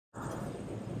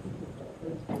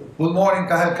Good morning,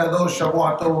 Kahal Kadosh,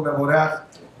 Shavua Tov Mevorach.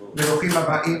 Meruchim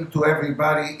Aba'im to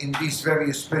everybody in this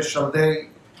very special day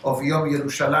of Yom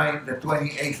Yerushalayim, the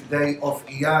 28th day of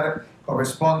Iyar,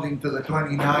 corresponding to the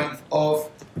 29th of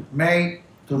May.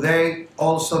 Today,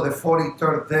 also the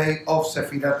 43rd day of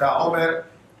Sefirat HaOmer,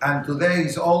 and today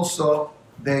is also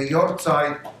the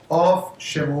Yortzeit of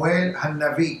Shemuel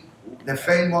Hanabi, the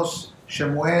famous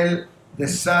Shemuel, the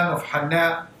son of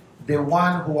Chana, the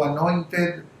one who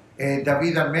anointed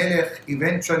David HaMelech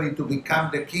eventually to become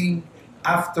the king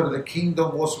after the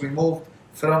kingdom was removed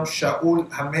from Shaul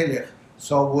HaMelech.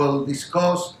 So we'll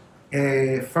discuss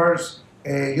first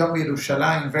Yom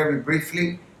Yerushalayim very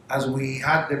briefly, as we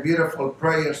had the beautiful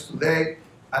prayers today,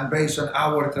 and based on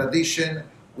our tradition,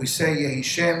 we say Yehi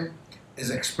Shem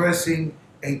is expressing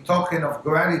a token of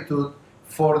gratitude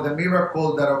for the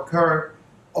miracle that occurred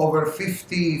over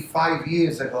 55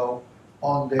 years ago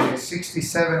on the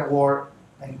 67 war,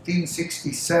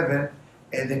 1967,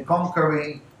 the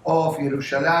conquering of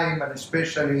Yerushalayim, and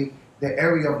especially the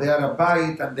area of the Har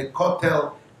Bayit and the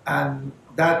Kotel, and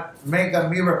that mega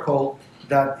miracle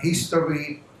that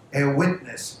history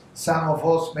witnessed. Some of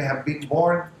us may have been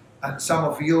born, and some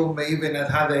of you may even have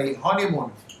had a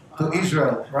honeymoon to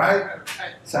Israel, right?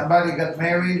 Somebody got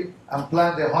married and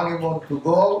planned the honeymoon to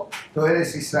go to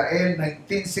Eretz Israel,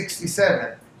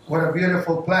 1967. What a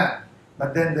beautiful plan.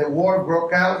 But then the war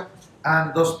broke out,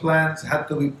 and those plans had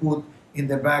to be put in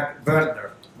the back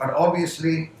burner. But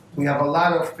obviously, we have a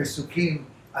lot of Pesukim,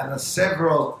 and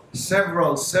several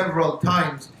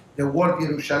times the word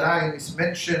Yerushalayim is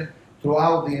mentioned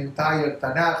throughout the entire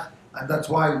Tanakh, and that's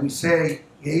why we say,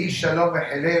 Yehi Shalom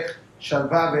Echelech,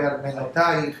 Shalva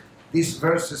Ve'armenotayich. These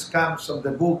verses come from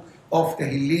the book of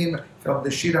Tehillim, from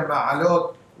the Shir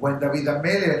HaMa'alot, when David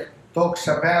HaMelech talks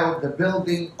about the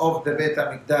building of the Beit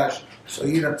HaMikdash. So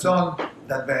Yeh Ratzon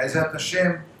that Be'ezat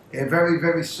Hashem, very,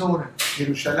 very soon,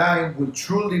 Yerushalayim will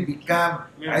truly become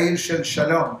Eir Shel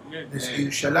Shalom. This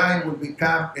Yerushalayim will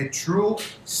become a true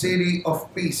city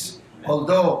of peace.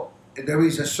 Although there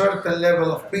is a certain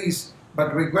level of peace,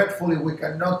 but regretfully we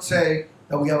cannot say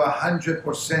that we have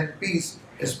 100% peace,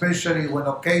 especially when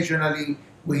occasionally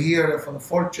we hear of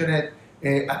unfortunate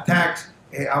attacks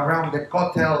around the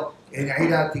Kotel, in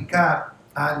Eir Atika,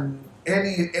 and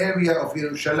any area of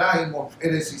Yerushalayim, of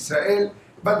Eretz Israel.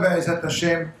 But Be'ezat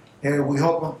Hashem, we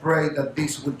hope and pray that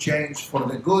this will change for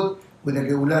the good with the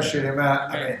Geulah Shelema.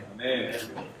 Amen. Amen.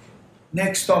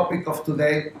 Next topic of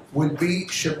today will be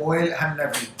Shemuel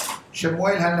Hanabi.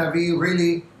 Shemuel Hanabi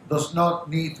really does not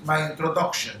need my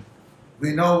introduction.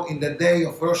 We know in the day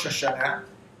of Rosh Hashanah,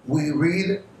 we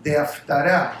read the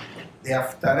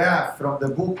Haftarah from the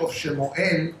book of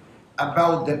Shemuel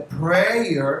about the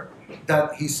prayer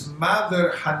that his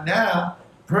mother Hannah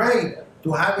prayed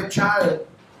to have a child.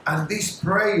 And this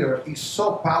prayer is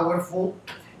so powerful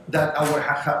that our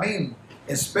Hachamim,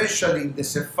 especially in the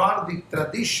Sephardic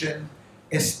tradition,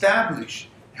 established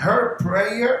her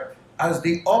prayer as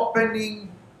the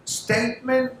opening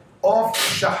statement of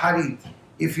Shaharit.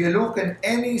 If you look in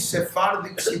any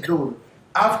Sephardic Siddur,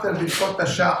 after Birkot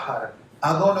HaShachar,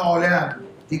 Adon Olam,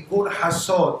 Tikkun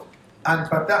Hasod, and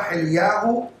Patach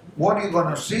Eliyahu, what are you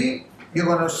going to see? You're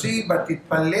going to see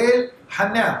Batitpalel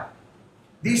Hannah.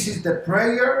 This is the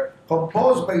prayer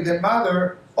composed by the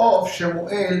mother of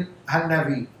Shemuel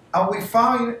Hanabi. And we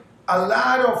find a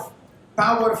lot of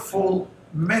powerful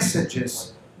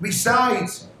messages.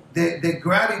 Besides the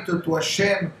gratitude to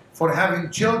Hashem for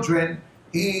having children,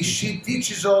 she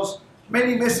teaches us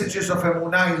many messages of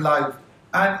Emunah in life.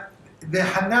 And the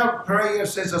Hannah prayer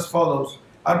says as follows.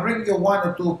 I'll bring you one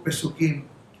or two pesukim.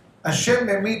 Hashem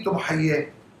memitum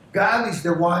hayeh. God is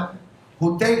the one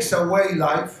who takes away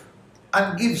life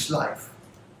and gives life.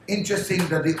 Interesting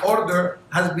that the order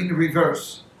has been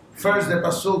reversed. First the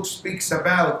pasuk speaks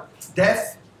about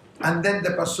death, and then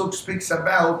the pasuk speaks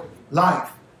about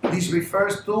life. This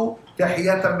refers to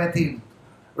Tahiyat HaMetim,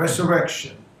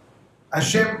 resurrection.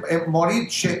 Hashem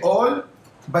morid sheol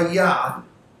bayad,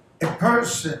 a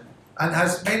person, and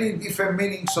has many different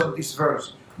meanings of this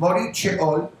verse. Morid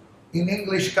sheol, in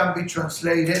English can be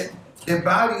translated, the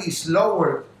body is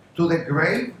lowered to the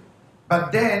grave,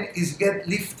 but then is get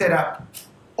lifted up.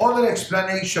 Other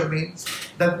explanation means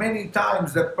that many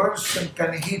times the person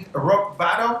can hit rock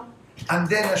bottom, and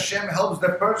then Hashem helps the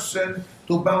person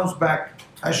to bounce back.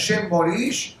 Hashem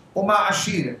morish uma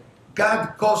ashir.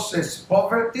 God causes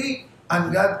poverty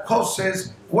and God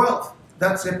causes wealth.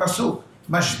 That's a pasuk.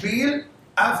 Mashpil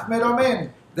af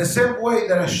meromem. The same way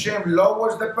that Hashem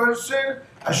lowers the person,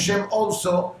 Hashem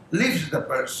also lifts the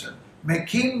person.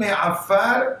 Mekim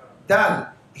me'afar dal.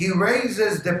 He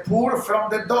raises the poor from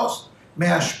the dust.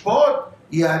 Me'ashpot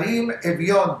Yarim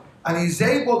Evion, and is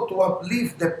able to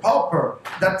uplift the pauper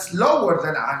that's lower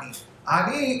than Ani.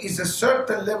 Ani is a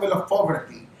certain level of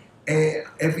poverty.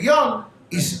 Evion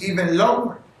is even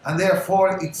lower, and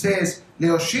therefore it says,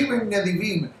 Leoshivim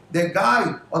Nedivim, the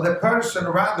guy or the person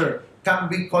rather can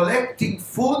be collecting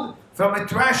food from a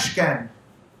trash can,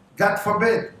 God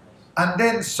forbid. And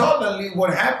then suddenly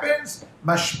what happens?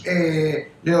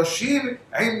 Leoshiv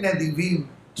Im Nedivim.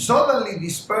 Suddenly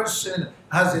this person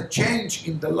has a change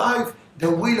in the life, the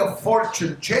wheel of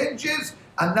fortune changes,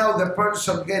 and now the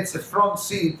person gets a front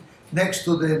seat next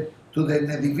to the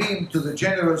Nedivim, to the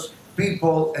generous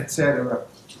people, etc.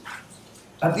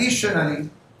 Additionally,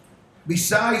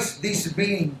 besides this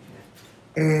being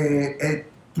a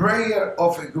prayer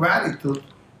of gratitude,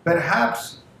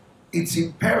 perhaps it's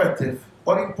imperative,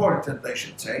 or important I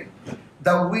should say,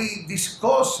 that we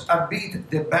discuss a bit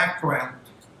the background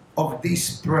of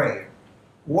this prayer.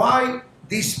 Why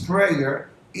this prayer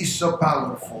is so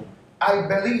powerful. I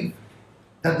believe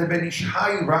that the Ben Ish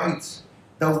Chai writes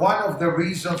that one of the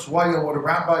reasons why our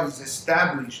rabbis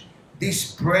established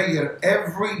this prayer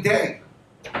every day,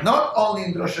 not only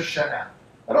in Rosh Hashanah.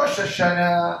 Rosh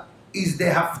Hashanah is the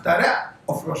Haftarah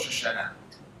of Rosh Hashanah,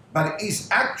 but is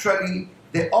actually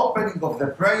the opening of the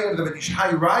prayer. The Ben Ish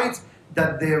Chai writes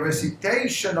that the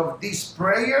recitation of this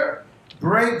prayer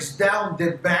breaks down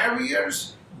the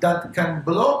barriers that can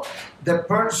block the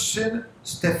person's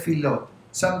tefillot.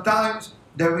 Sometimes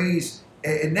there is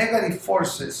negative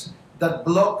forces that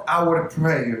block our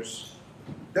prayers.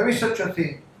 There is such a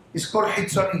thing. It's called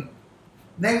hitzonim.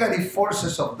 Negative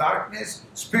forces of darkness,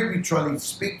 spiritually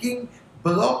speaking,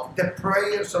 block the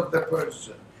prayers of the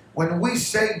person. When we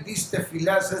say this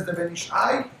tefillah, says the Ben Ish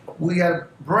Chai, we are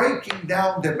breaking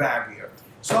down the barrier.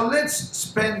 So let's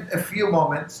spend a few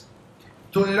moments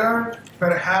to learn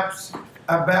perhaps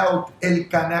about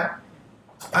Elkana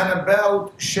and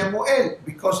about Shemuel,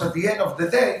 because at the end of the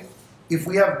day, if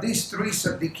we have these three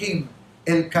tzaddikim,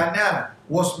 Elkana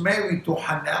was married to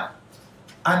Chana,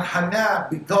 and Chana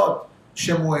begot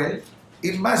Shemuel,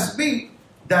 it must be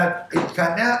that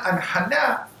Elkana and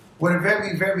Chana were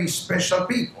very, very special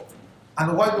people.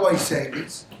 And why do I say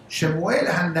this? Shemuel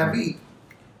Hanabi,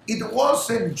 it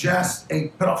wasn't just a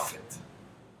prophet.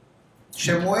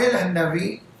 Shemuel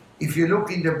Hanabi, if you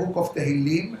look in the book of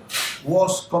Tehillim,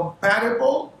 was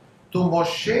comparable to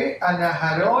Moshe and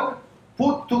Aharon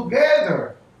put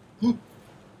together.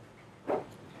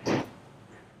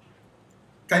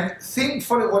 Can you think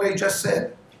for what I just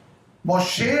said?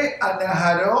 Moshe and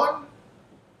Aharon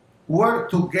were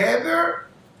together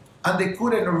and they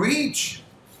couldn't reach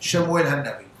Shemuel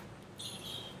Hanabi.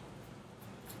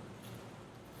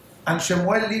 And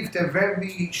Shemuel lived a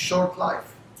very short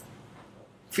life,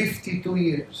 52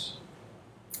 years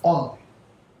only.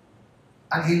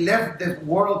 And he left the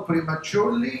world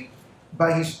prematurely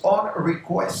by his own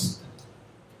request.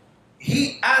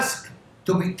 He asked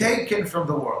to be taken from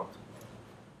the world.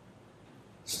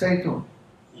 Stay tuned.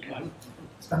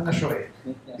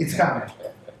 It's coming.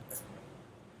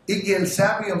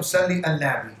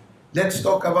 Let's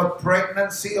talk about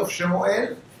pregnancy of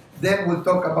Shemuel, then we'll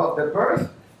talk about the birth,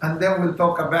 and then we'll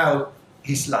talk about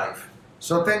his life.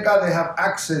 So thank God they have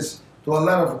access to a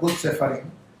lot of good sefarim,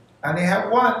 and they have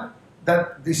one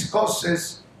that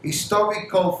discusses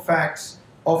historical facts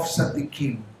of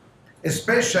tzaddikim,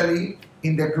 especially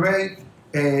in the great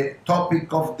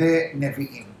topic of the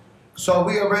Nevi'im. So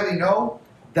we already know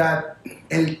that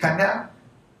Elkana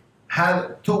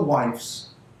had two wives.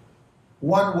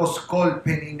 One was called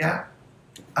Penina,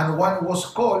 and one was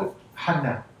called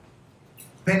Chana.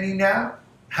 Penina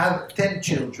had 10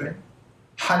 children.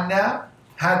 Chana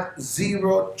had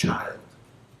 0 child.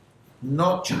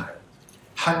 No child.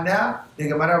 Chana, the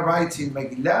Gemara writes in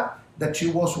Megillah, that she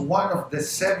was one of the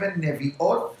 7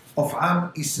 Nevi'ot of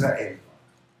Am Israel.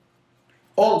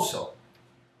 Also,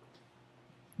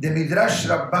 the Midrash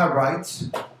Rabbah writes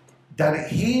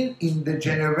that in the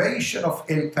generation of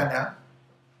Elkana,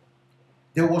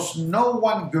 there was no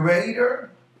one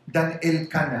greater than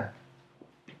Elkana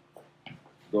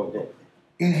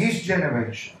in his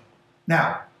generation.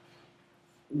 Now,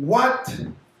 what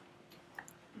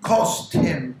caused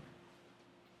him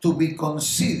to be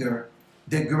considered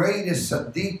the greatest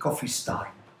tzaddik of his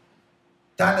time?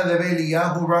 Tana de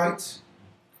Eliyahu writes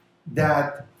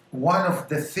that one of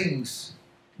the things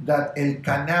that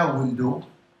Elkana will do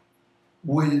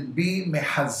will be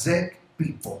mehazek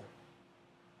people.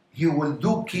 He will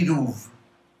do kiruv.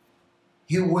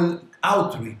 He will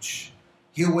outreach.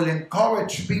 He will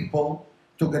encourage people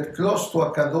to get close to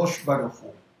HaKadosh Baruch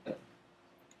Hu.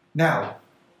 Now,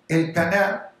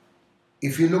 Elkana,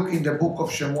 if you look in the book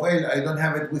of Shemuel, I don't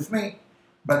have it with me,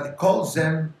 but calls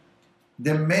them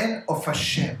the men of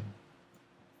Hashem,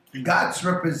 God's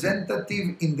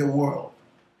representative in the world.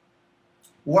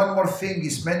 One more thing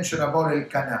is mentioned about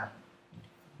Elkana.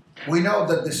 We know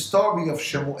that the story of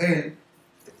Shemuel,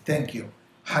 thank you,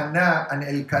 Hana and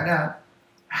Elkana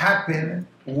happened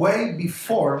way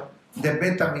before the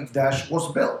Bet HaMikdash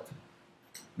was built.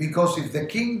 Because if the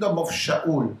kingdom of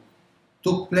Shaul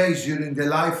took place during the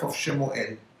life of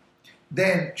Shemuel,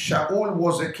 then Shaul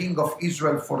was a king of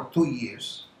Israel for 2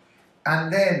 years.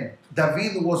 And then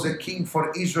David was a king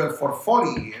for Israel for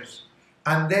 40 years.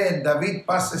 And then David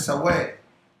passes away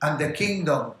and the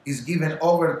kingdom is given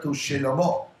over to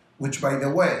Shlomo, which, by the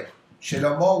way,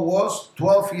 Shlomo was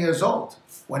 12 years old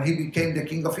when he became the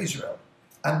king of Israel.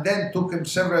 And then took him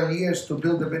several years to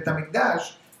build the Bet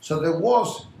HaMikdash. So there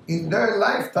was, in their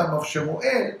lifetime of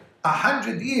Shemuel,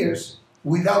 100 years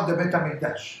without the Bet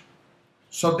HaMikdash.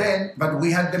 So then, but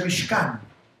we had the Mishkan,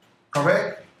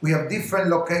 correct? We have different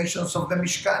locations of the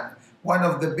Mishkan. One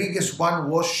of the biggest one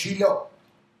was Shiloh.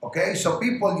 Okay, so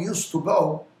people used to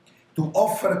go to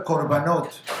offer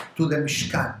korbanot to the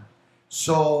Mishkan.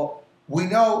 So we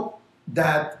know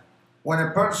that when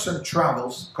a person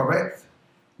travels, correct,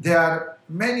 there are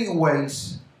many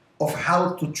ways of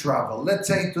how to travel. Let's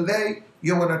say today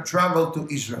you want to travel to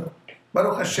Israel.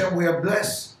 Baruch Hashem, we are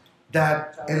blessed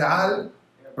that El Al,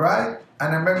 right,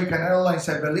 and American Airlines,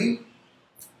 I believe,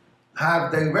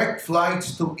 have direct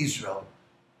flights to Israel.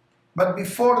 But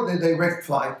before the direct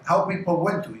flight, how people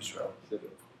went to Israel?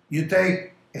 You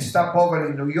take a stopover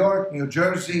in New York, New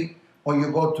Jersey, or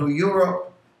you go to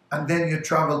Europe, and then you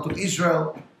travel to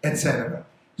Israel, etc.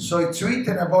 So it's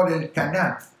written about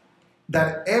Elkana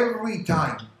that every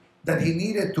time that he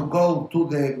needed to go to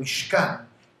the Mishkan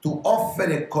to offer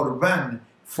a korban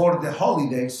for the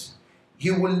holidays, he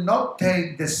will not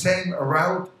take the same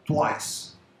route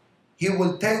twice. He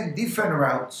will take different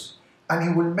routes, and he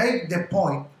will make the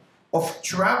point of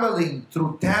traveling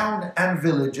through town and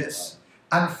villages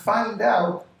and find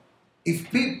out if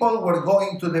people were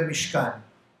going to the Mishkan.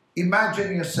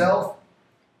 Imagine yourself,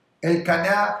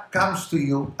 Elkana comes to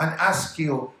you and asks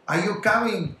you, are you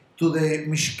coming to the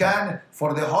Mishkan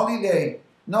for the holiday?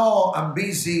 No, I'm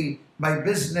busy, my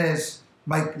business,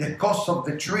 the cost of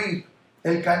the trip.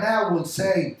 Elkana will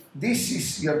say, this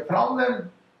is your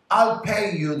problem, I'll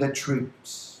pay you the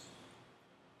trips.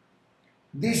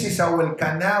 This is how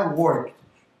Elkana worked.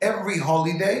 Every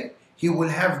holiday, he will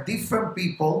have different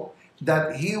people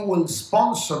that he will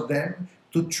sponsor them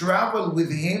to travel with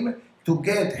him to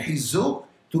get hizuk,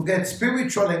 to get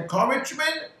spiritual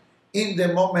encouragement in the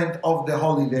moment of the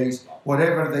holidays,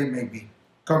 whatever they may be.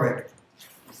 Correct.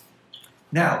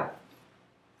 Now,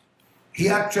 he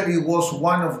actually was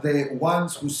one of the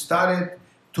ones who started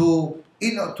to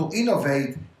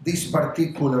innovate this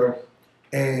particular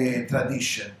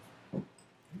tradition.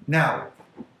 Now,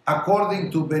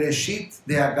 according to Bereshit,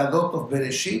 the Agadot of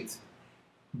Bereshit,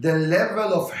 the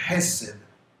level of Hesed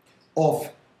of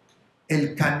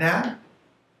Elkana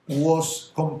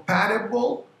was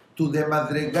comparable to the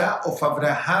Madrega of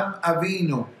Abraham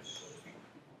Avinu.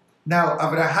 Now,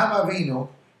 Abraham Avinu,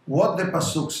 what the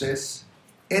Pasuk says,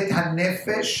 Et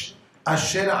hanefesh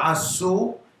asher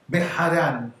asu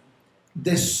beharan,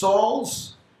 the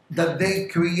souls that they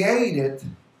created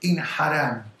in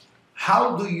Haran.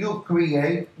 How do you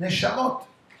create neshamot?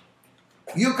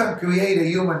 You can create a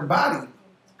human body.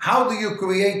 How do you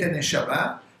create a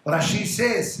neshama? Rashi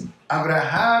says,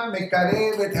 Abraham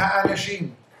mekarev et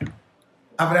ha'anashim.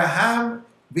 Abraham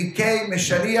became a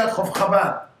shaliach of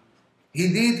Chabad.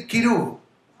 He did kiruv,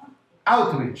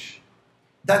 outreach.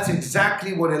 That's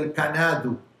exactly what Elkana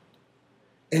do.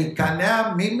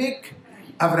 Elkana mimic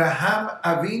Abraham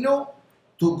Avinu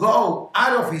to go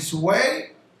out of his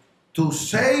way to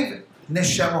save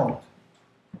neshamot.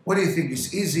 What do you think?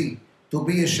 It's easy to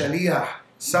be a shaliach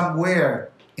somewhere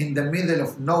in the middle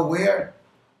of nowhere?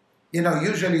 You know,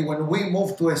 usually when we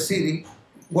move to a city,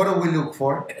 what do we look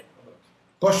for?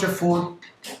 Kosher food,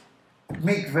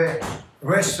 mikveh,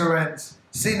 restaurants,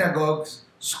 synagogues,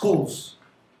 schools.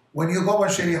 When you go on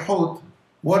shalichut,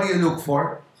 what do you look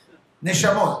for?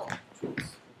 Neshamot.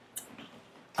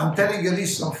 I'm telling you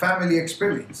this from family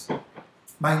experience.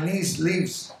 My niece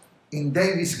lives in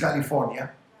Davis,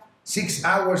 California, 6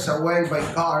 hours away by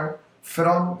car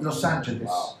from Los Angeles.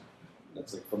 Wow.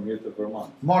 That's like from here to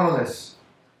Vermont. More or less.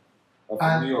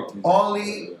 And New York,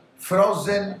 only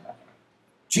frozen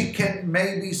chicken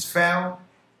maybe is found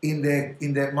in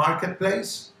the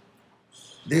marketplace.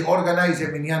 They organize a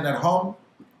minyan at home.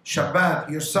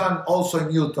 Shabbat, your son also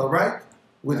in Utah, right?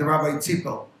 With Rabbi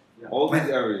Tzipel. Yeah. All these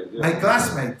areas. Yeah. My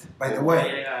classmate, by the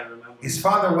way. Yeah, I remember. His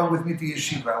father went with me to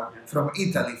yeshiva from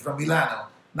Italy, from Milano.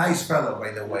 Nice fellow,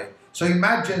 by the way. So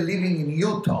imagine living in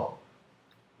Utah.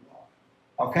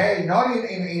 Okay, not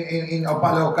in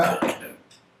Opaloka.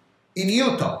 In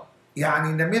Utah. Yeah,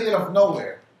 in the middle of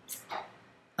nowhere.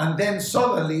 And then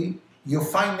suddenly you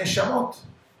find Neshamot.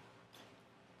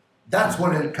 That's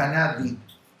what Elkana did.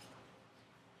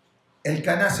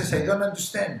 Elkana says, I don't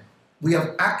understand. We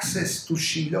have access to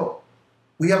Shiloh.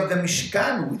 We have the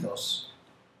Mishkan with us.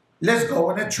 Let's go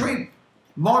on a trip.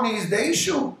 Money is the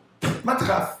issue.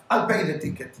 Matraf, I'll pay the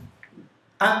ticket.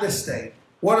 And the stay.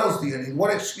 What else do you need?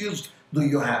 What excuse do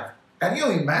you have? Can you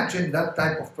imagine that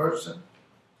type of person?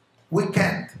 We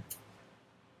can't.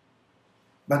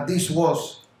 But this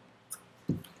was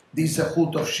the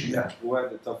Zechut of Shilah. Who had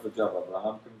the tougher job,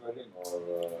 Abraham converting or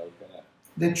Elkana?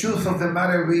 The truth of the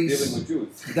matter is Dealing with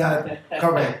Jews. that,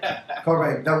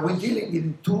 correct, that we're dealing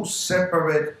in two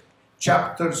separate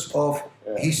chapters of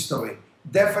history.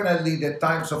 Definitely the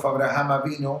times of Abraham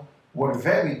Avinu were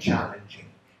very challenging.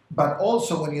 But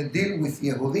also when you deal with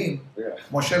Yehudim,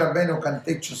 Moshe Rabbeinu can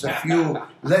teach us a few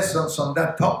lessons on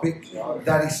that topic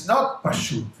that is not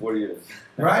pashut. 4 years.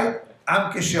 Right?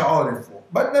 Am keshe'orefu.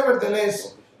 But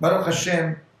nevertheless, Baruch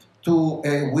Hashem,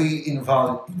 we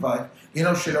invite. You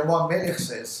know, Shlomo Melech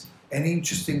says an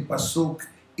interesting pasuk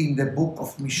in the book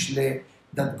of Mishle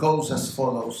that goes as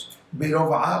follows: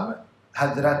 Berov Am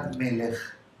Hadrat Melech.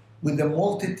 With the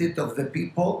multitude of the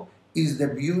people is the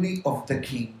beauty of the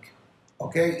king.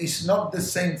 Okay, it's not the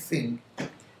same thing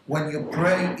when you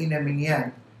pray in a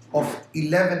minyan of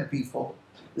 11 people,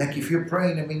 like if you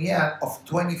pray in a minyan of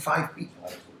 25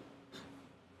 people,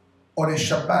 or a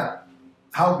Shabbat.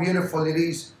 How beautiful it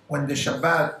is when the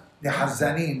Shabbat, the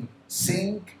Hazanim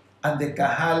sing and the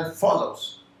Kahal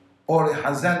follows. Or the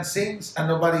Hazan sings and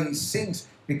nobody sings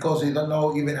because they don't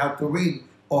know even how to read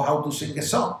or how to sing a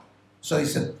song. So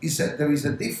there is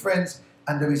a difference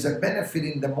and there is a benefit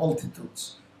in the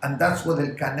multitudes. And that's what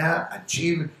Elkana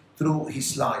achieved through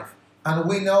his life. And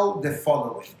we know the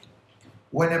following.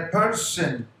 When a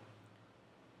person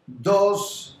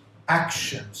does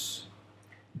actions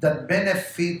that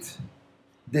benefit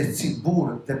the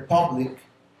tzibur, the public,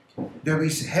 there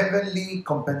is heavenly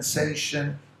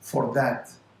compensation for that.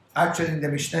 Actually, in the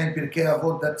Mishnah in Pirkei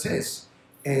Avot that says,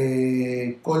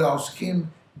 "Kol ha'oskim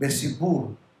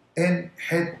b'tzibur en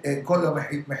het kol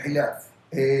ha'mechila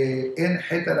en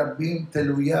het harabim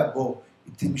teluya bo."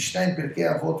 The Mishnah in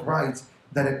Pirkei Avot writes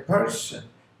that a person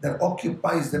that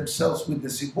occupies themselves with the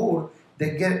tzibur,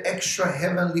 they get extra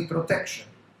heavenly protection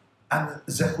and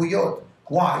zechuyot.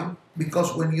 Why?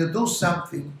 Because when you do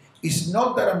something, it's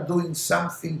not that I'm doing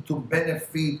something to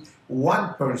benefit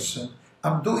one person.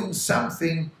 I'm doing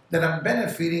something that I'm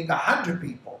benefiting 100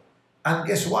 people. And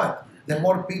guess what? The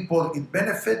more people it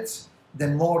benefits, the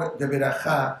more the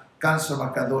beracha comes from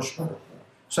HaKadosh Baruch Hu.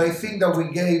 So I think that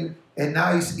we gave a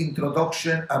nice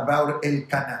introduction about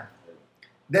Elkana.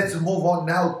 Let's move on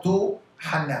now to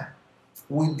Chana.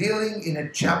 We're dealing in a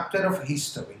chapter of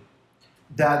history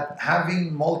that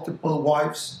having multiple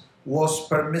wives was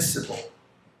permissible.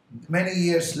 Many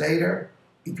years later,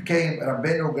 it came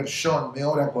Rabbeinu Gershon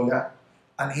Meor HaGola,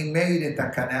 and he made a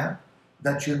takana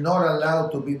that you're not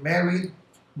allowed to be married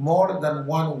more than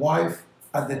one wife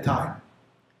at the time.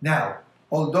 Now,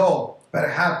 although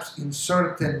perhaps in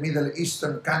certain Middle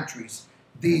Eastern countries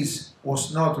this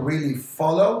was not really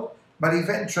followed, but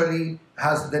eventually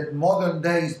as the modern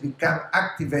days become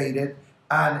activated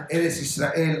and Eretz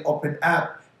Israel opened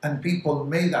up and people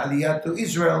made aliyah to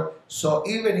Israel, so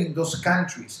even in those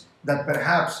countries that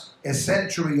perhaps a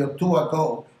century or two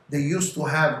ago they used to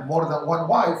have more than one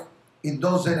wife, it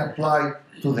doesn't apply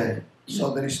to them.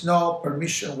 So there is no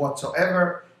permission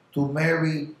whatsoever to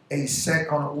marry a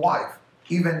second wife.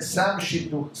 Even Sam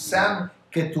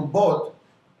Ketubot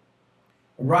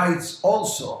writes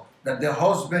also that the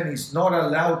husband is not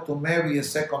allowed to marry a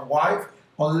second wife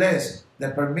unless the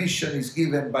permission is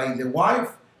given by the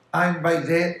wife and by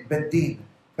the bedin,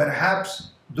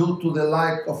 perhaps due to the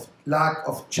lack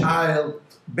of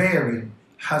childbearing,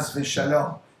 has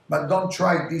v'shalom. But don't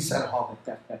try this at home,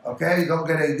 okay? Don't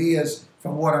get ideas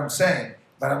from what I'm saying.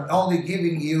 But I'm only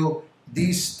giving you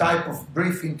this type of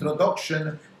brief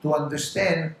introduction to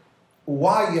understand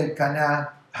why Elkana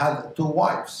had two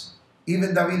wives.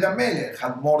 Even David HaMelech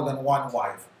had more than one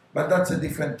wife. But that's a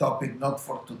different topic, not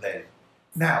for today.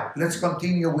 Now, let's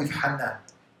continue with Chana.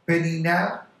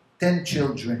 Penina, 10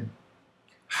 children.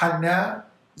 Chana,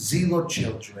 0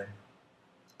 children.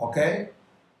 Okay?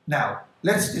 Now,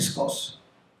 let's discuss.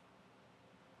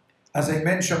 As I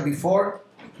mentioned before,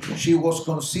 she was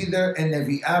considered a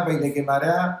Nevi'ah by the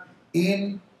Gemara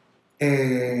in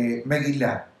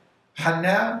Megillah.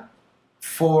 Chana,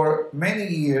 for many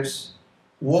years,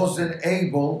 wasn't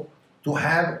able to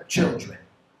have children.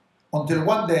 Until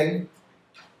one day,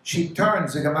 she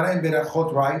turns, the Gemara in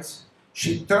Berachot writes,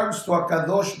 she turns to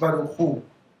HaKadosh Baruch Hu,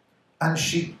 and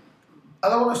she, I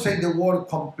don't want to say the word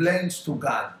complains to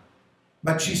God,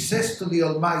 but she says to the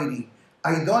Almighty,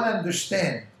 I don't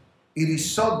understand. It is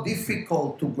so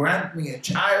difficult to grant me a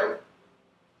child.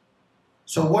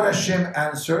 So what Hashem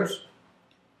answers,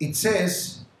 it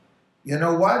says, you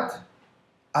know what?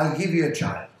 I'll give you a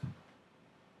child.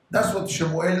 That's what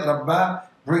Shmuel Rabbah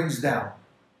brings down.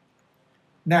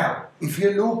 Now, if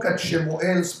you look at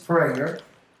Shmuel's prayer,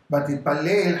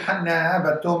 Batipalel Hana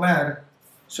Batomer,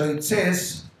 so it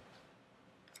says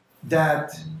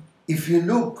that if you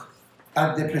look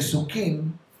at the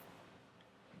Pesukim,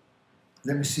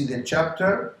 let me see the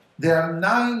chapter, there are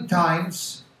 9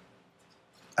 times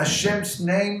Hashem's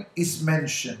name is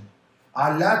mentioned.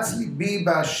 Alatz libi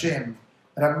ba'Hashem,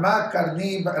 Rama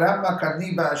karni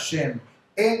ba'Hashem,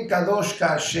 En kadosh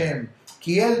ka'Hashem,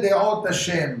 ki el de'ot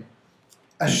Hashem,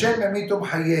 Hashem emitum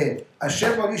hayeh,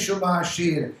 Hashem orishu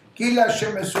ma'ashir, ki la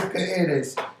Hashem esu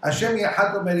ke'eres, Hashem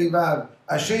yachatu merivav,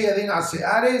 Hashem yadin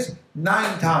ase'ares,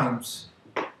 9 times.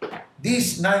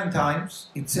 These 9 times,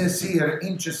 it says here,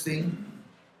 interesting,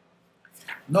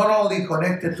 not only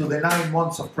connected to the 9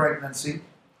 months of pregnancy,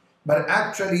 but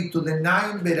actually to the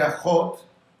 9 berachot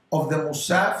of the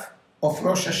Musaf of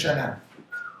Rosh Hashanah.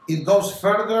 It goes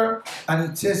further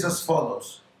and it says as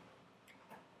follows.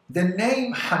 The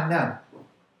name Chana,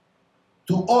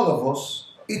 to all of us,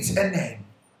 it's a name.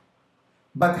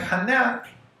 But Chana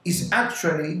is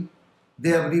actually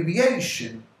the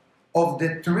abbreviation of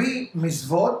the 3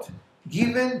 mitzvot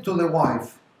given to the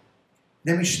wife.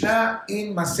 The Mishnah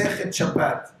in Masechet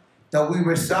Shabbat that we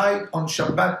recite on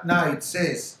Shabbat night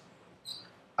says,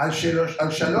 Al shalosh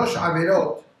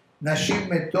averot nashim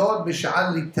metod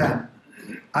b'sha'al litan,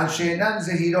 al she'enan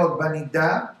zehirot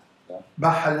b'nida,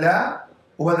 b'hala,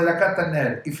 u'b'adlakat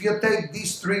haner. If you take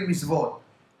these 3 mitzvot,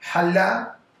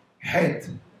 hala, het,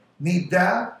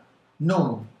 nida,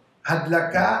 nun,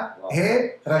 hadlaka,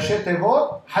 he, rashet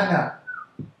tevot, hana.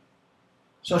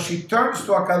 So she turns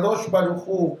to HaKadosh Baruch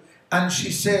Hu and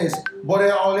she says,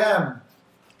 Borei Olam,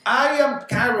 I am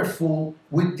careful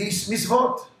with this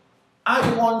mitzvot.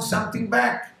 I want something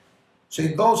back. So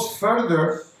it goes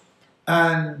further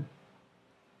and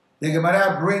the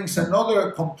Gemara brings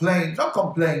another comment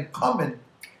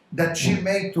that she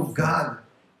made to God.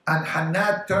 And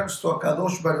Hannah turns to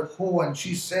HaKadosh Baruch Hu and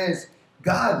she says,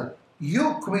 God,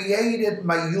 you created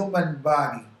my human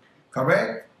body,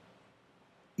 correct?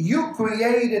 You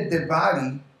created the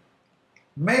body,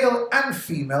 male and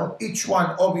female, each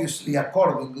one obviously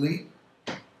accordingly,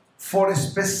 for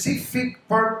specific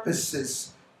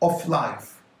purposes of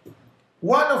life.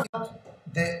 One of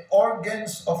the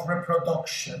organs of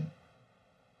reproduction,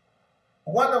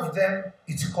 one of them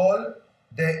is called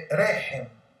the Rechem,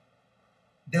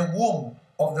 the womb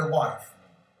of the wife,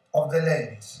 of the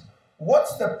ladies.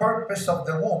 What's the purpose of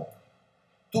the womb?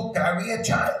 To carry a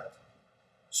child.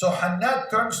 So Hannah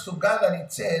turns to God and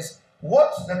it says,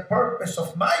 what's the purpose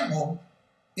of my womb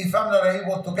if I'm not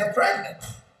able to get pregnant?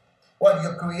 Well,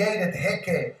 you created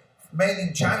Heke, made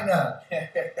in China. You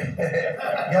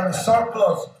have a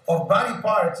surplus of body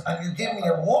parts and you give me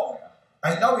a womb?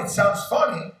 I know it sounds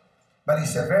funny, but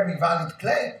it's a very valid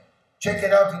claim. Check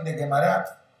it out in the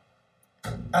Gemara.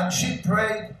 And she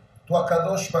prayed to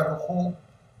HaKadosh Baruch Hu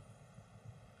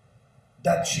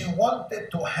that she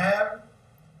wanted to have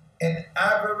an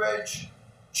average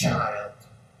child.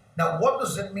 Now, what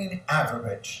does it mean,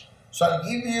 average? So I'll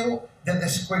give you the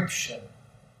description.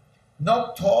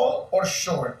 Not tall or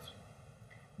short,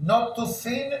 not too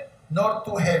thin nor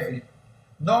too heavy,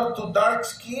 nor too dark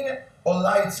skin or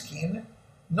light skin,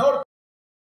 nor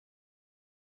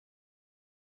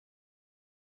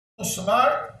too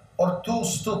smart or too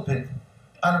stupid.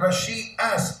 And Rashi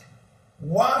asked,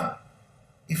 why?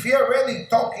 If you're really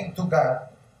talking to God,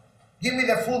 give me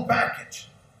the full package.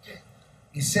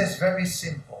 He says very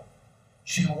simple.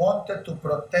 She wanted to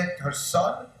protect her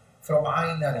son from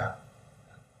Ain Hara.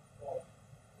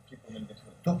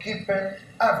 To keep him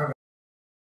average.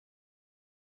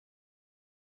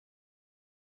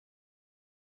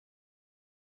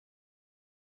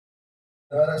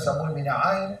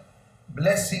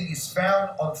 Blessing is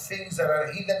found on things that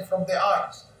are hidden from the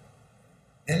eyes.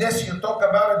 The less you talk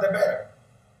about it, the better.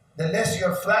 The less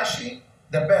you're flashy,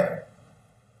 the better.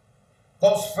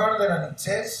 Goes further and it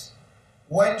says,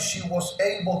 when she was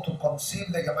able to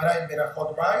conceive, the Gemara in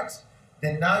Berachot writes,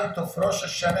 the night of Rosh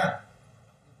Hashanah,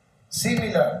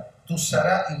 similar to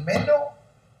Sara Imenu,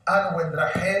 and when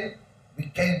Rachel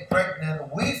became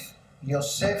pregnant with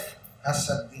Yosef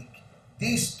HaSadik.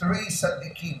 these three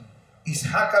Tzaddikim,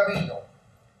 Ishaq Avinu,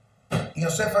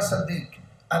 Yosef HaTzaddik,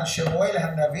 and Shemuel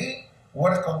Hanabi,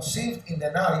 were conceived in the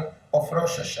night of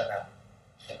Rosh Hashanah.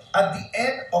 At the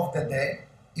end of the day,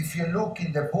 if you look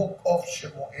in the book of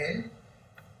Shmuel,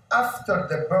 after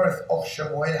the birth of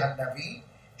Shemuel Hanabi,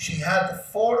 she had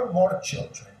 4 more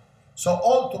children. So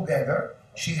altogether,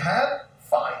 she had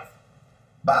 5.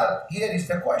 But here is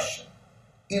the question.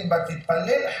 In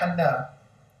Batipalel Hana,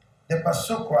 the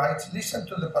Pasuk writes, listen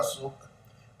to the Pasuk,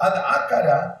 Ad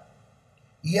Akara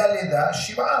Yaleda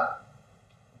Shiva.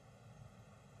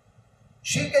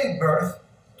 She gave birth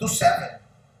to 7.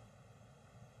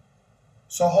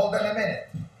 So hold on a minute.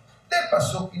 The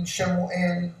Pasuk in Shemuel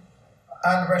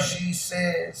and Rashi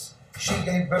says she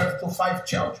gave birth to 5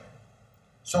 children.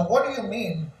 So what do you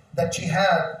mean that she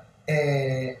had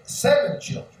 7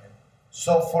 children?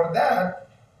 So for that,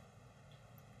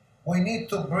 we need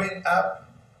to bring up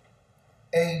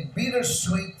a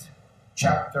bittersweet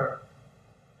chapter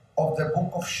of the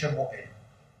book of Shemuel.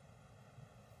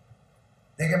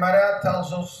 The Gemara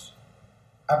tells us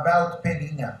about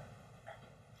Penina,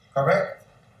 correct?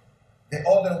 The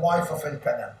other wife of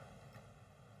Elkana.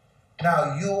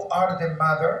 Now, you are the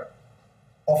mother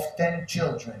of 10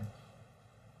 children.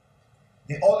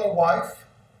 The other wife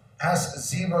has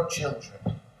 0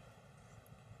 children.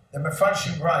 The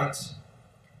Mefarshim writes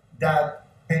that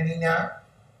Penina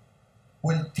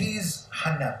will tease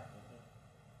Hannah.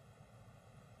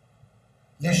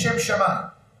 Leshem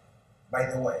Shama, by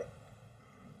the way,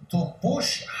 to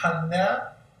push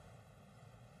Hannah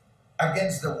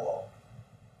against the wall.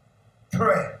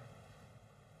 Pray.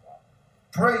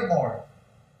 Pray more.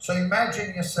 So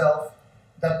imagine yourself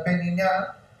that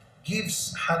Penina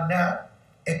gives Hannah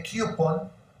a coupon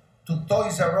to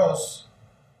Toys R Us,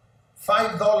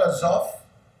 $5 off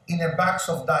in a box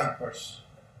of diapers.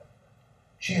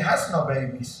 She has no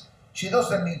babies. She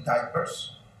doesn't need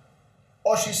diapers.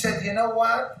 Or she said, you know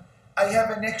what? I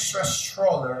have an extra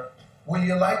stroller. Will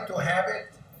you like to have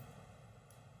it?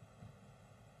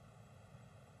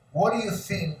 What do you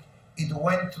think it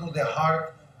went through the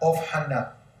heart of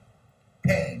Hannah?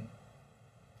 Pain.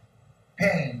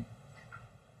 Pain.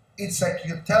 It's like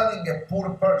you're telling a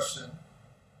poor person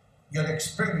your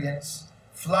experience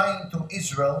flying to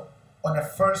Israel on a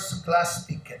first-class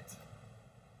ticket.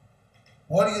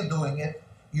 What are you doing it?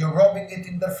 You're rubbing it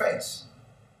in their face.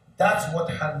 That's what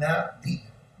Hannah did.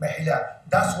 Mehila.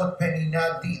 That's what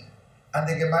Penina did. And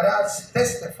the Gemara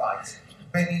testifies,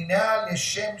 Penina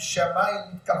leshem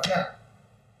shamayim mitkavna.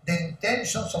 The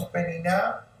intentions of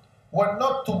Penina were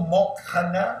not to mock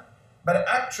Hannah, but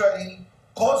actually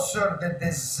cause her the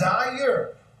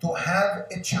desire to have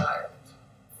a child.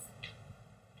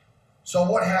 So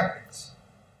what happens?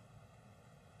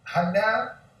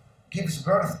 Hannah gives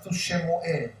birth to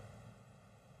Shemuel,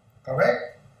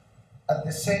 correct? At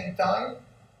the same time,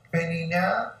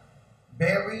 Penina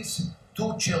buries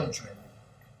 2 children.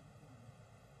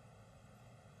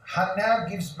 Hannah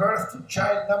gives birth to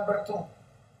child number 2.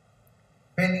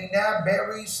 Penina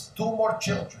buries 2 more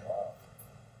children.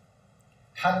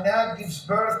 Hannah gives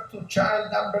birth to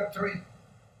child number 3.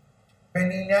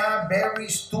 Penina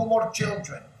buries 2 more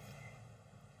children.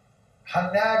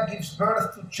 Hannah gives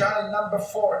birth to child number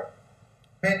 4.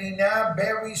 Penina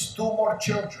buries 2 more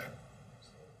children.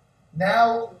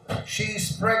 Now she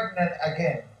is pregnant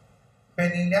again.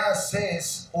 Penina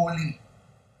says, Uli.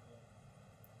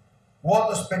 What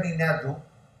does Penina do?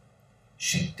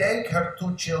 She takes her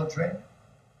 2 children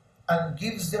and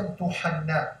gives them to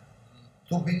Hannah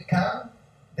to become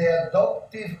the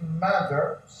adoptive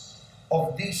mother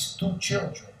of these 2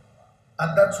 children.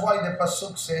 And that's why the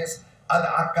Pasuk says,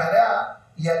 Al-Akara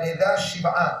Yaleda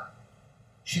Shiv'a.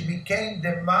 She became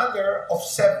the mother of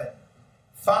 7,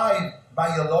 5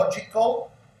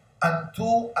 biological and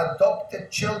 2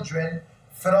 adopted children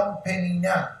from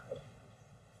Penina.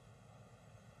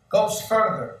 Goes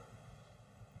further.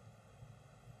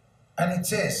 And it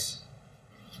says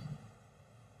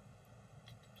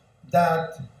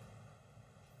that,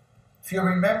 if you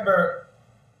remember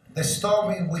the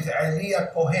story with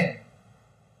Eliah Kohen,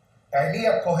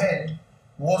 Eliah Kohen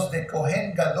was the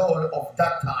Kohen Gadol of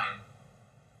that time.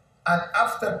 And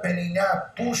after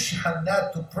Penina pushed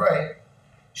Hannah to pray,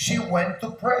 she went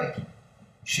to pray.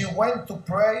 She went to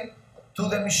pray to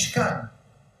the Mishkan,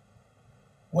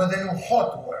 where the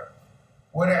Luchot were,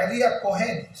 where Eliah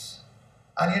Kohen is.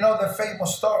 And you know the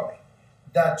famous story,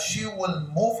 that she will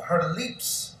move her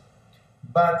lips,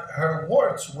 but her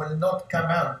words will not come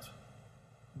out.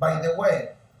 By the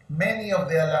way, many of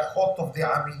the halachot of the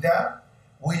Amidah,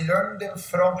 we learned them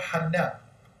from Hannah.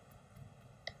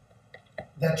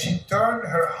 That she turned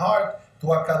her heart to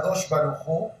HaKadosh Baruch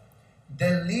Hu,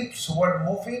 the lips were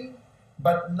moving,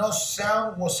 but no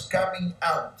sound was coming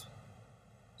out.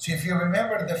 So if you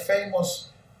remember the famous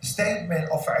statement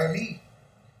of Ali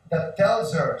that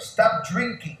tells her, stop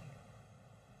drinking,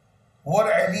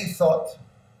 what Ali thought?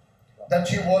 That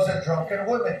she was a drunken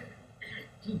woman.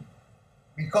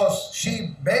 Because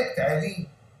she begged Ali,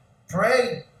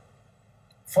 pray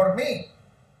for me.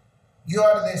 You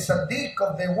are the Sadiq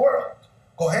of the world,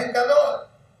 Kohen Gadol.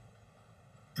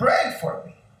 Pray for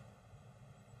me.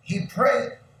 He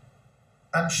prayed,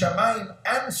 and Shamayim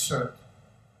answered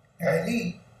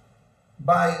Ali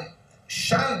by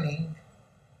shining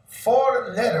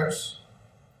 4 letters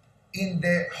in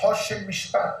the Hoshen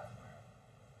Mishpat.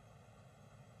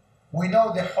 We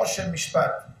know the Hoshen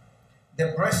Mishpat,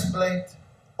 the breastplate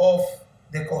of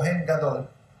the Kohen Gadol,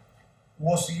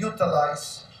 was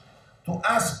utilized to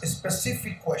ask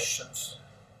specific questions.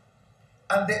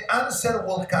 And the answer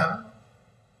will come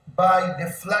by the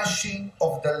flashing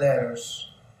of the letters.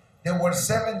 There were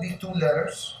 72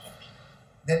 letters,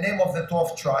 the name of the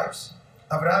 12 tribes,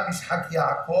 Abraham, Ishak,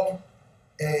 Yaakov,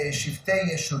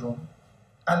 Shiftei Yeshurun.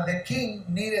 And the king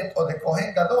needed, or the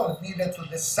Kohen Gadol needed to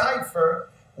decipher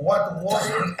what was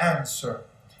the answer.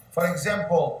 For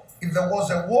example, if there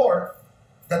was a war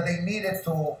that they needed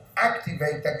to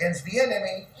activate against the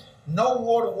enemy, no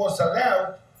war was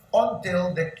allowed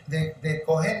until the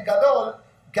Kohen Gadol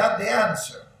got the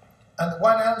answer. And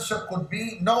one answer could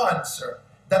be no answer.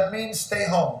 That means stay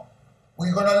home.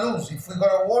 We're going to lose. If we go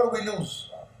to war, we lose.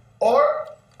 Or,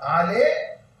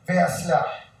 Ale ve'aslah.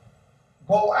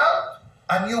 Go out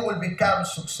and you will become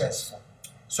successful.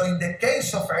 So in the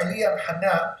case of Ali and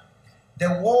Hannah,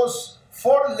 there was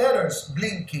 4 letters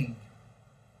blinking.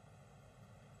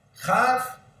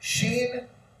 Chaf, Shin,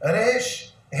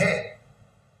 Resh, He.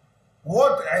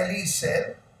 What Ali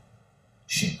said?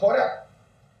 Shikora.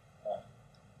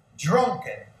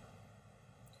 Drunken.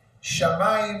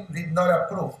 Shamayim did not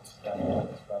approve.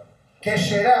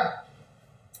 Keshera.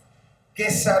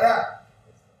 Kesara.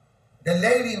 The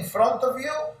lady in front of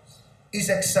you is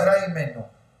Eksara Imenu.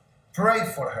 Pray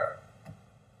for her.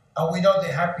 And we know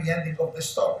the happy ending of the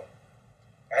story.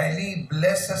 Ali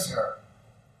blesses her.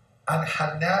 And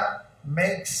Hannah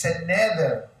makes a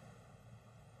nether,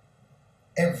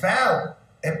 a vow,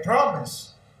 a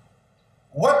promise.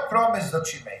 What promise that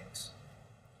she makes?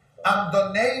 I'm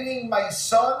donating my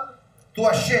son to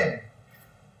Hashem.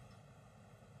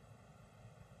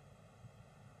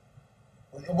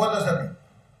 What does that mean?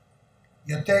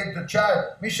 You take the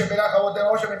child,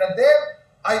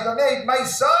 I donate my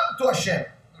son to Hashem.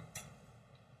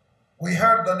 We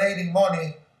heard donating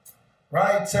money,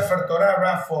 right? Sefer Torah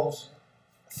raffles,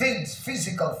 things,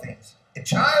 physical things. A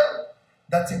child,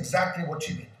 that's exactly what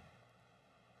she did.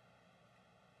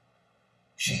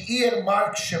 She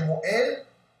earmarked Shmuel,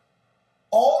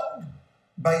 owned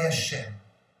by Hashem.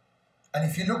 And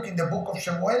if you look in the book of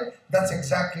Shmuel, that's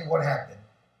exactly what happened.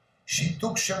 She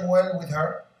took Shmuel with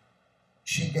her.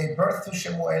 She gave birth to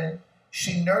Shmuel.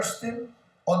 She nursed him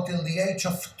until the age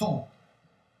of 2.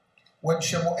 When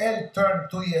Shmuel turned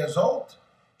 2 years old,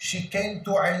 she came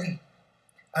to Ali.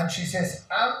 And she says,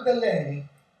 I'm the lady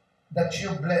that you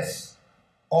blessed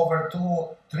over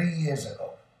 2-3 years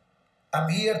ago. I'm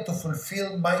here to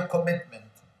fulfill my commitment.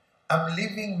 I'm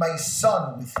leaving my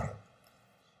son with you.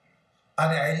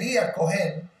 And Ali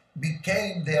Kohen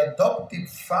became the adoptive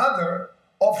father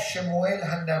of Shemuel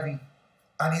Hanabi.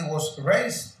 And he was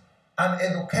raised and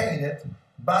educated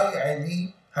by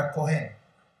Ali HaKohen.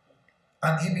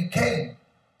 And he became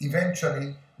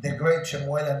eventually the great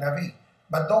Shemuel Hanabi.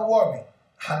 But don't worry,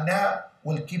 Hannah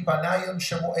will keep an eye on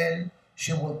Shemuel.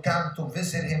 She will come to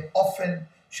visit him often.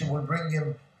 She will bring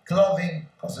him clothing,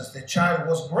 because as the child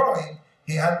was growing,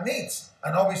 he had needs.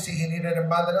 And obviously he needed a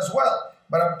mother as well.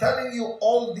 But I'm telling you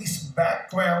all this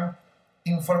background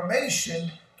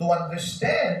information to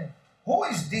understand who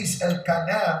is this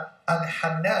Elkana and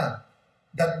Hannah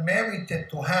that merited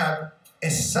to have a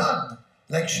son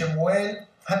like Shemuel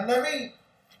Hanabi.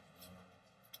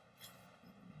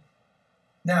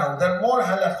 Now, there are more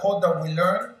halachot that we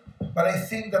learn, but I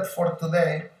think that for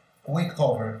today we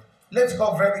covered. Let's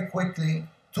go very quickly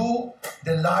to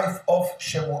the life of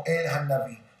Shemuel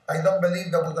Hanabi. I don't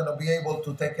believe that we're going to be able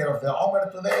to take care of the Omer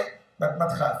today, but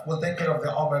Matchaf, we'll take care of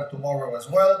the Omer tomorrow as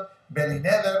well, Beli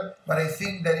Neder, but I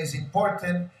think that it's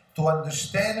important to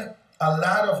understand a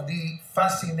lot of the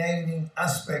fascinating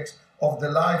aspects of the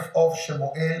life of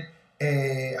Shemuel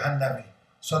Hanabi.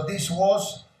 So this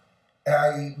was,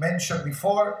 I mentioned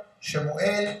before,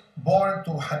 Shemuel born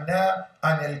to Hannah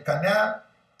and Elkana,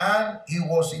 and he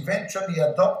was eventually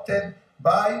adopted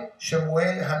by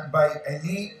Shemuel, by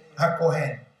Eli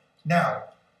HaKohen. Now,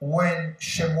 when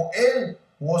Shemuel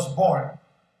was born,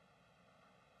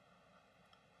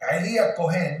 Eli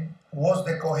Kohen was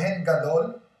the Kohen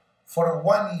Gadol for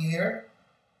 1 year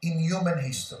in human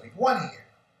history. 1 year.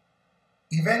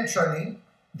 Eventually,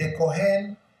 the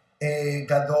Kohen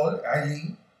Gadol,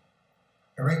 Eli,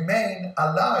 remained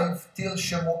alive till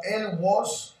Shemuel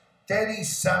was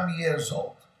 30-some years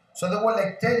old. So there were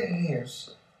like 30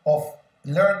 years of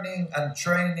learning and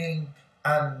training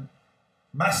and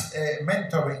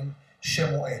mentoring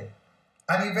Shemuel.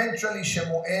 And eventually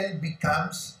Shemuel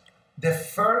becomes the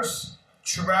first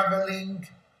traveling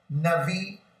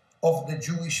Navi of the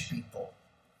Jewish people.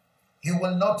 He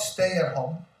will not stay at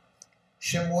home.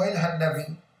 Shemuel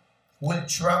Hanabi will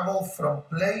travel from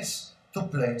place to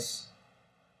place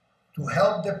to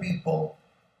help the people,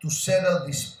 to settle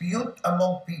dispute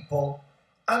among people,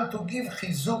 and to give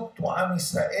chizuk to Am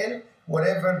Israel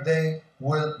wherever they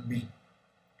will be.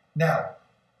 Now,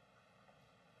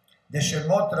 the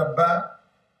Shemot Rabbah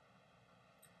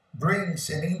brings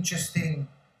an interesting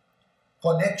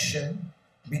connection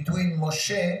between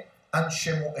Moshe and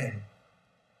Shemuel.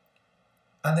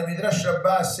 And the Midrash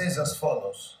Rabbah says as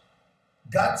follows.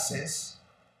 God says,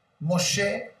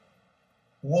 Moshe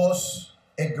was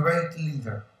a great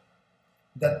leader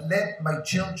that led my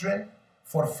children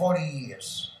for 40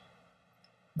 years.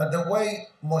 But the way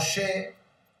Moshe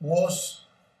was,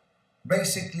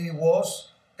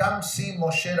 come see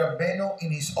Moshe Rabbeinu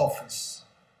in his office.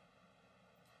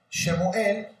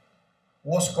 Shemuel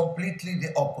was completely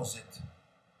the opposite.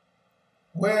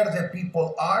 Where the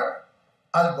people are,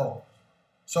 I'll go.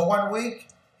 So 1 week,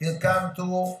 he'll come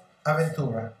to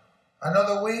Aventura.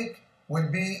 Another week will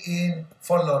be in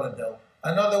Fort Lauderdale.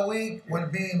 Another week will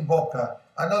be in Boca.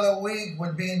 Another week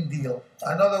will be in Deal.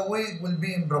 Another week will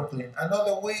be in Brooklyn.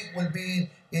 Another week will be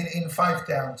in 5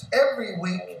 towns. Every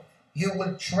week, he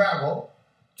will travel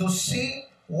to see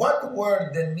what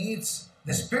were the needs,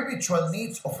 the spiritual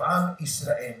needs of Am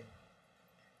Israel.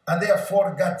 And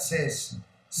therefore God says,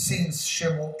 since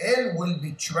Shemuel will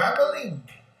be traveling,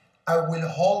 I will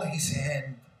hold his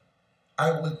hand.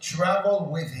 I will travel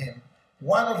with him.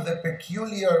 One of the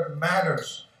peculiar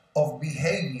matters of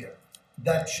behavior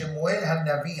that Shemuel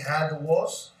Hanabi had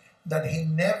was that he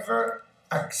never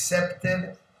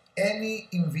accepted any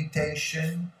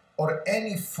invitation or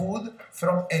any food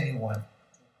from anyone.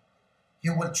 He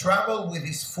would travel with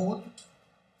his food,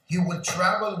 he would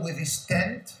travel with his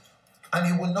tent, and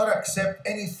he will not accept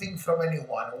anything from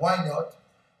anyone. Why not?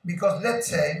 Because let's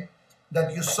say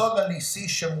that you suddenly see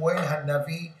Shemuel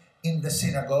Hanabi in the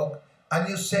synagogue, and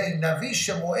you say, Navi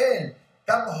Shemuel,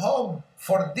 come home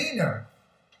for dinner.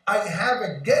 I have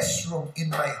a guest room in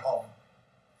my home.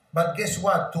 But guess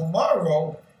what?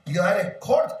 Tomorrow, you had a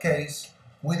court case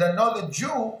with another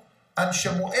Jew, and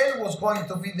Shemuel was going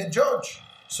to be the judge.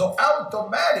 So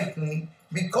automatically,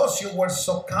 because you were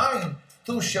so kind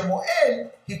to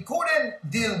Shemuel, he couldn't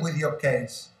deal with your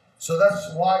case. So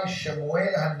that's why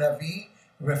Shemuel Hanabi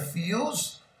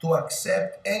refused to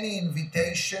accept any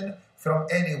invitation from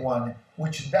anyone,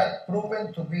 which that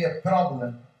proven to be a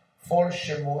problem for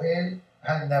Shemuel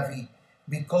Hanabi,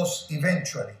 because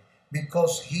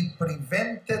he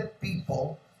prevented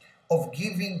people of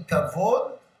giving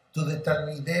kavod to the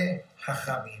Talmidei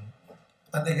Hachamim.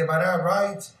 And the Gemara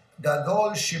writes,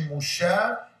 Gadol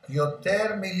Shimusha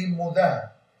Yoter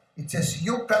Milimudah. It says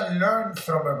you can learn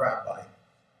from a rabbi,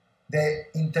 the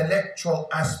intellectual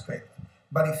aspect.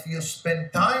 But if you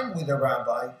spend time with a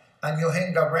rabbi and you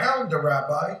hang around the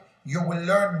rabbi, you will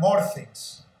learn more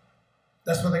things.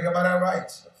 That's what the Gemara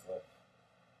writes.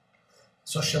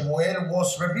 So Shemuel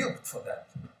was rebuked for that.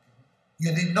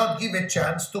 You did not give a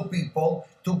chance to people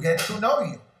to get to know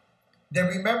you. They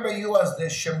remember you as the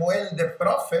Shemuel the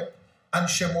prophet and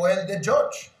Shemuel the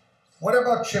judge. What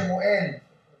about Shemuel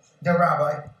the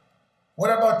rabbi? What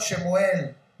about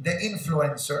Shemuel the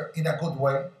influencer in a good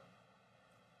way?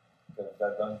 Could have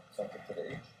that done something to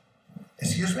the age?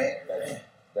 Excuse me?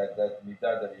 That midah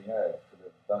that he had could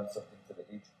have done something to the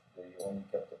age that he only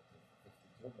kept up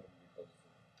to 52 because...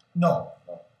 No.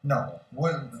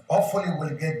 Hopefully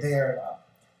we'll get there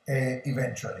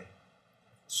eventually.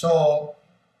 So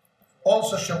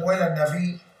also Shemuel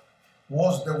Hanabi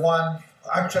was the one,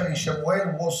 actually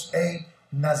Shemuel was a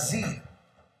Nazir,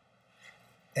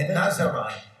 a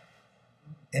Nazarene,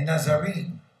 a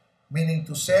Nazarene, meaning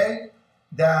to say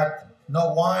that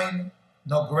no wine,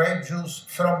 no grape juice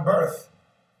from birth.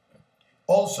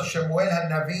 Also Shemuel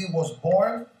Hanabi was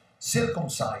born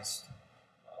circumcised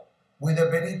with a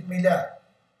Berit Milah.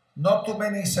 Not too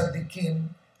many Tzaddikim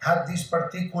had this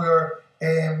particular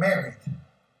merit.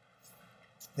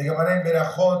 The Gemara in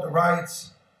Berachot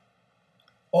writes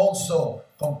Also,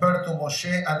 compared to Moshe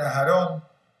and Aharon,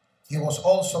 he was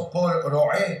also called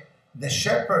Ro'eh, the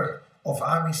shepherd of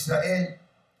Am Israel.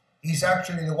 He's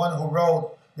actually the one who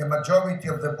wrote the majority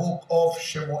of the book of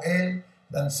Shmuel,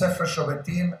 then Safra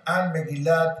Shobetim, and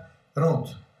Megillat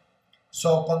Ruth.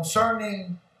 So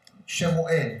concerning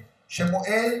Shmuel,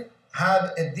 Shmuel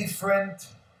had a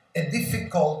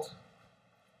difficult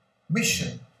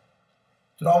mission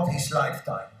throughout his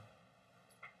lifetime.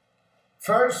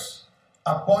 First,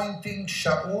 appointing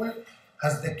Shaul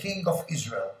as the king of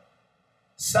Israel,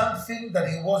 something that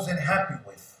he wasn't happy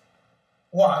with.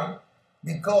 Why?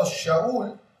 Because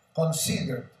Shaul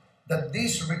considered that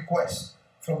this request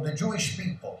from the Jewish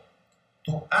people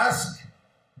to ask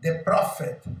the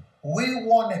prophet, we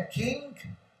want a king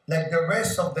like the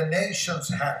rest of the nations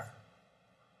have.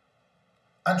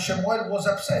 And Shmuel was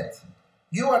upset.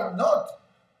 You are not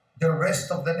the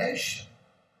rest of the nation.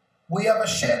 We have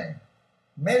Hashem,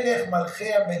 Melech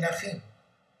Malchei Menachem.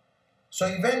 So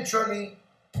eventually,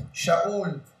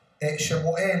 Shmuel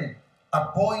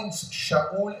appoints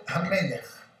Shaul HaMelech,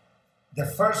 the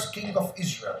first king of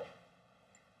Israel.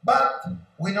 But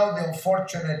we know the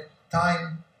unfortunate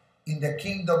time in the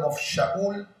kingdom of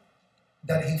Shaul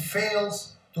that he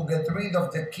fails to get rid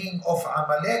of the king of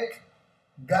Amalek.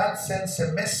 God sends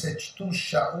a message to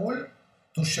Shaul,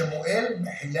 to Shmuel,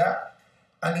 Mehillah,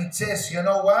 and it says, you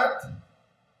know what?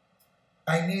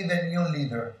 I need a new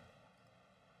leader.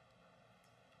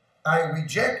 I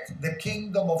reject the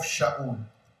kingdom of Shaul.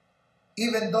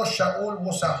 Even though Shaul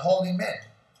was a holy man,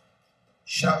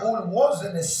 Shaul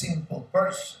wasn't a simple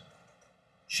person.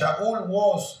 Shaul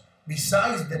was,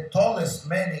 besides the tallest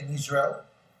man in Israel,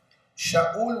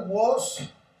 Shaul was,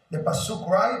 the Pasuk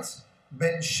writes,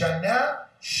 Ben Shana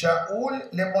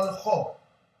Shaul lemolcho.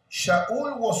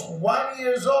 Shaul was 1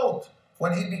 year old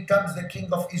when he becomes the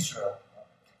king of Israel.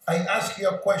 I ask you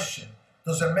a question.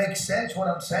 Does it make sense what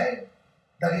I'm saying?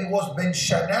 That he was Ben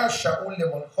Shana Shaul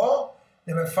lemolcho?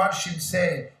 The Mefarshim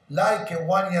say, like a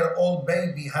 1 year old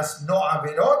baby has no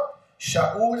averot,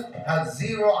 Shaul has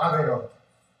 0 averot.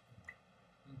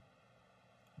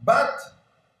 But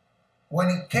when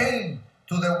it came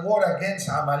to the war against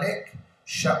Amalek,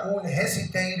 Shaul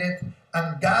hesitated,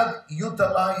 and God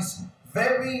utilized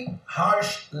very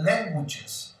harsh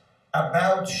languages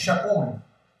about Shaul.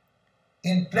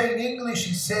 In plain English,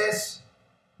 he says,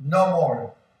 no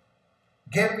more.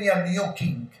 Give me a new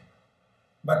king.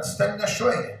 But Stella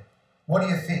Shweye, what do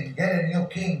you think? Get a new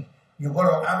king. You go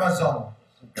to Amazon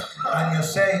and you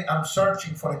say, I'm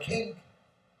searching for a king.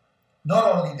 Not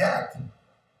only that,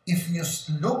 if you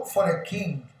look for a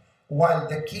king while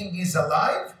the king is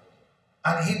alive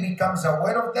and he becomes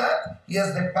aware of that, he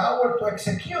has the power to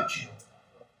execute you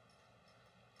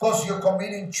because you're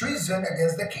committing treason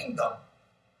against the kingdom.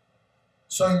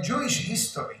 So in Jewish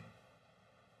history,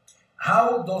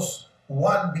 how does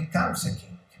one becomes a king?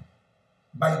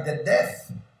 By the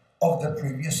death of the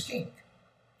previous king.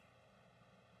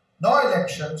 No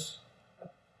elections,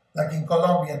 like in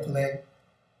Colombia today,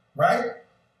 right?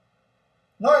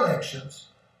 No elections.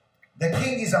 The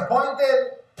king is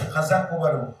appointed, Chazak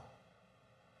Baruch.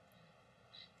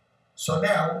 So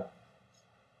now,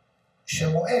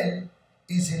 Shmuel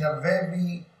is in a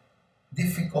very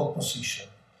difficult position.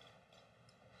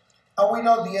 And we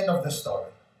know the end of the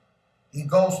story. He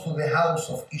goes to the house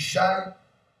of Ishai,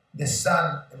 the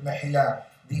son of Mehillah,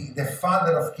 the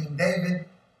father of King David,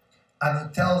 and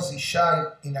he tells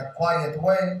Ishai in a quiet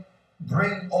way,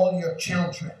 bring all your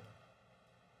children.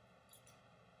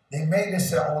 They made a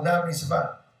Seudah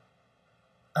Mitzvah.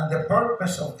 And the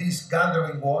purpose of this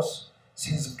gathering was,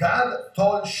 since God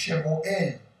told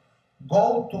Shmuel,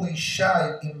 go to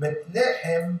Ishai in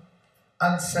Bethlehem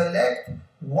and select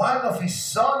one of his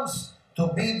sons to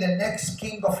be the next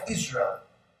king of Israel.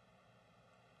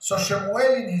 So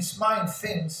Shmuel in his mind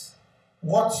thinks,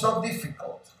 what's so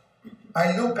difficult?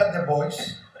 I look at the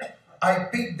boys, I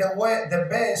pick the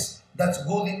best that's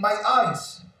good in my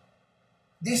eyes.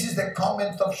 This is the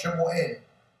comment of Shmuel.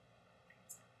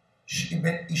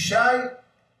 Ishai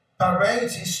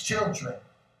parades his children.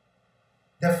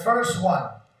 The first one,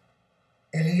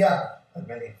 Eliab, I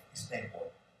believe his name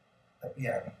was,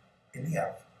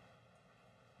 Eliab.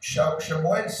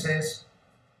 Shmuel says,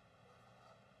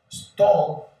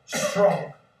 tall,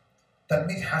 strong,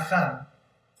 Talmid Chacham,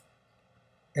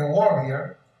 a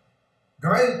warrior,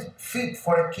 great fit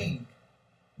for a king.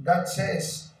 God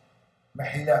says,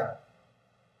 Mehillah,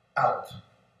 out.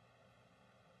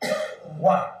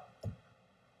 Why?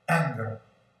 Anger.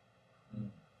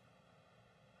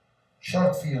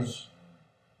 Short fuse.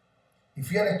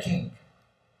 If you're a king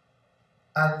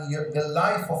and the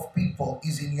life of people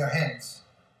is in your hands,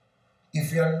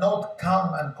 if you're not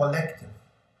calm and collective,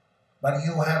 but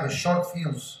you have a short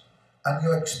fuse and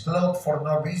you explode for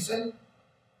no reason,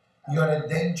 you're a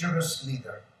dangerous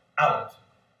leader. Out.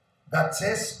 God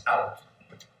says out.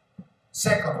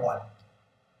 Second one.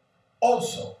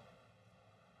 Also,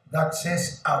 God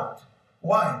says out.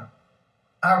 Why?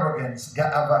 Arrogance,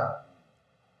 ga'ava.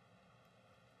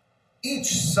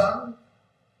 Each son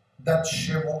that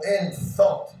Shemuel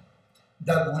thought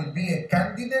that will be a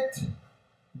candidate,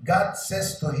 God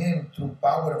says to him through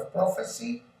power of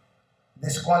prophecy,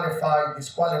 disqualify,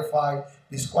 disqualify,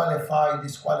 disqualify,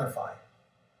 disqualify.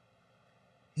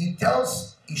 He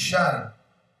tells Ishai,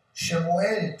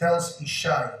 Shemuel tells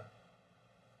Ishai,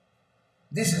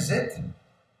 this is it.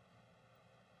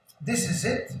 This is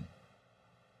it.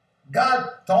 God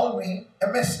told me a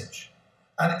message.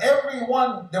 And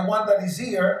everyone, the one that is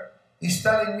here, is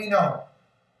telling me, no,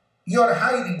 you're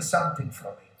hiding something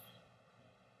from me.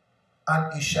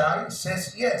 And Ishai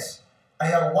says, yes, I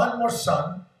have one more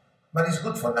son, but he's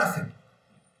good for nothing.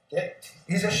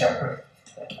 He's a shepherd.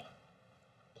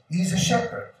 He's a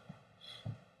shepherd.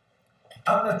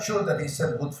 I'm not sure that he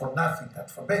said good for nothing, God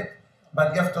forbid.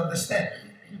 But you have to understand,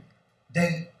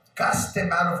 they cast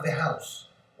him out of the house.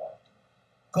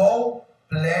 Go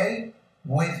play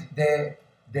with the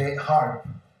harp.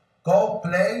 Go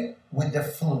play with the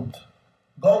flute.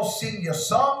 Go sing your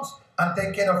songs and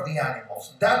take care of the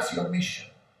animals. That's your mission.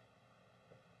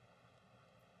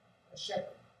 A shepherd.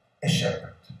 A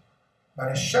shepherd.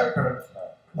 But a shepherd,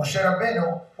 Moshe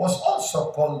Rabbeinu was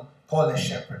also called a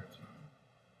shepherd.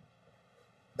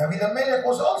 David HaMelech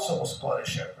was called a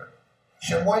shepherd.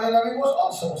 Shemuel Hanabi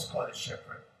was called a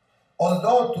shepherd.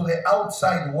 Although to the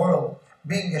outside world,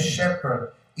 being a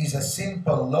shepherd is a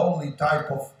simple, lowly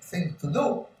type of thing to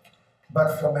do,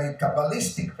 but from a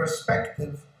Kabbalistic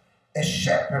perspective, a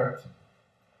shepherd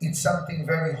is something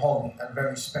very holy and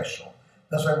very special.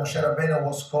 That's why Moshe Rabbeinu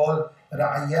was called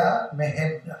Ra'aya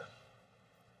Mehemna.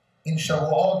 In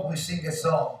Shavuot we sing a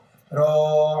song,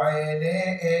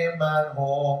 Ro'ene Eman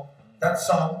Ho. That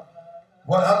song,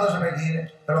 how does it begin?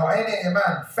 Ro'ene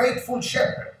Eman, faithful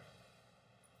shepherd.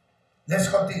 Let's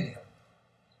continue.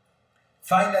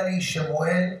 Finally,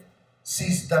 Shemuel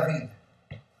sees David.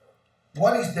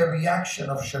 What is the reaction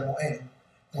of Shemuel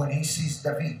when he sees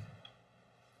David?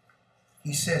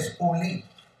 He says, Uli.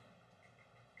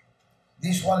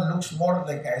 This one looks more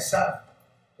like Esav.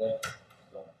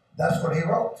 That's what he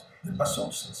wrote. The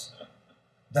Pasuk says.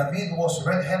 David was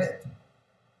red-headed.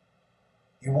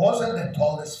 He wasn't the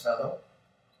tallest fellow.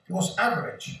 He was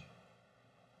average.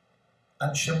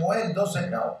 And Shemuel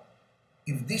doesn't know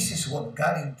if this is what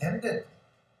God intended.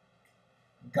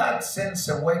 God sends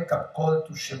a wake-up call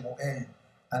to Shemuel,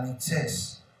 and it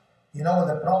says, you know what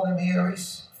the problem here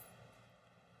is?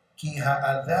 Ki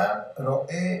ha'adam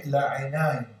ro'eh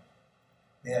la'inayim,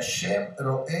 ve'Hashem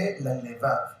ro'eh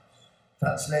la'levav.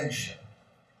 Translation.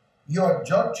 You are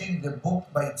judging the book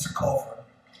by its cover.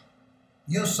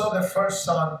 You saw the first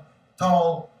son,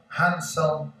 tall,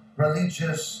 handsome,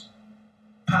 religious,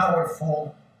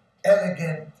 powerful,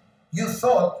 elegant. You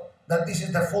thought that this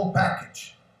is the full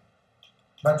package.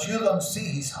 But you don't see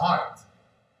his heart.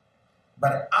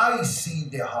 But I see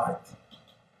the heart.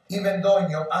 Even though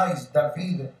in your eyes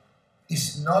David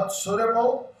is not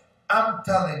suitable, I'm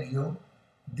telling you,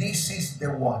 this is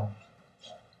the one.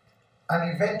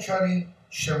 And eventually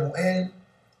Shemuel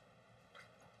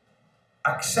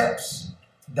accepts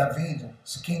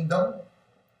David's kingdom,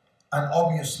 and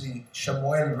obviously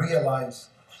Shemuel realized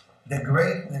the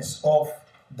greatness of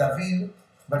David,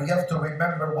 but you have to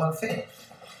remember one thing.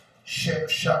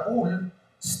 Shaul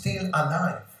still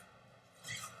alive.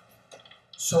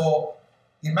 So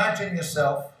imagine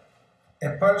yourself,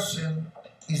 a person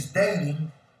is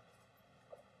dating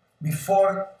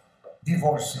before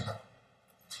divorcing.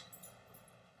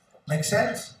 Make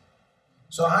sense?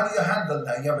 So how do you handle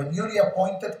that? You have a newly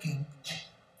appointed king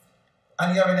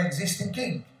and you have an existing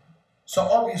king. So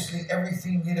obviously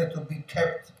everything needed to be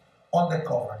kept on the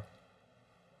cover.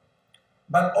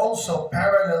 But also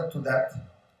parallel to that,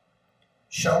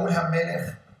 Shaul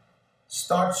HaMelech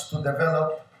starts to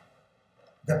develop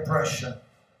depression,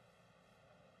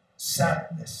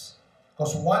 sadness.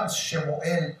 Because once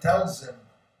Shemuel tells him,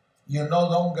 you're no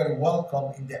longer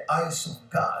welcome in the eyes of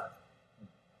God,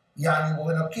 we're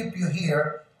going to keep you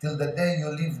here till the day you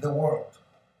leave the world.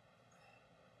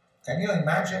 Can you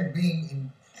imagine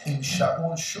being in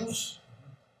Shaul's shoes?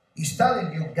 He's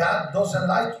telling you God doesn't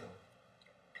like you.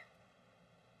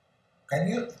 Can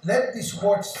you let these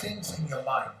words sink in your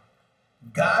mind?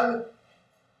 God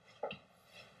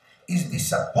is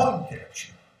disappointed at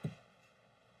you.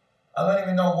 I don't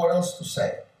even know what else to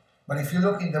say. But if you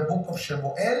look in the book of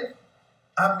Shemuel,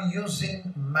 I'm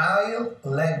using mild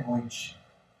language.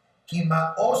 Ki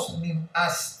maos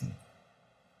nimasti.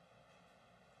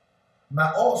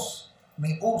 Maos,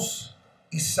 mius,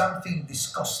 is something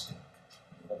disgusting.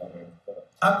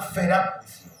 I'm fed up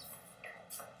with you.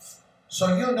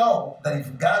 So you know that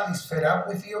if God is fed up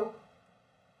with you,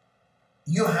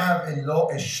 you have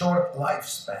a short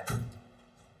lifespan.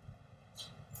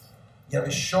 You have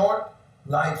a short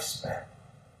lifespan.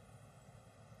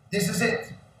 This is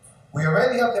it. We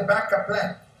already have the backup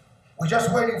plan. We're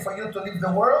just waiting for you to leave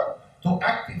the world to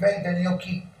activate the new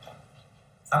king.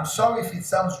 I'm sorry if it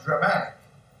sounds dramatic,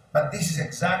 but this is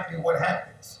exactly what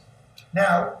happens.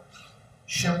 Now,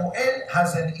 Shmuel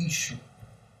has an issue.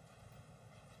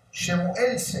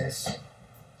 Shmuel says,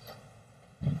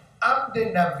 I'm the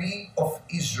Navi of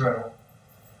Israel.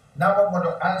 Now I'm going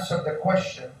to answer the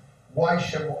question why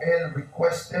Shmuel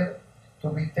requested to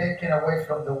be taken away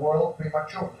from the world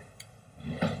prematurely.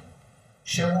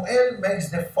 Shmuel makes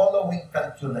the following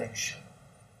calculation.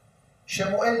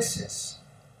 Shmuel says,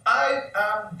 I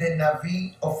am the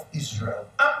Navi of Israel.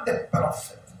 I'm the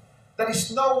prophet. There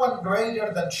is no one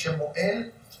greater than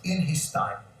Shmuel in his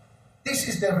time. This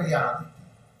is the reality.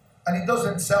 And it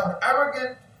doesn't sound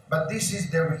arrogant, but this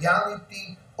is the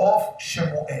reality of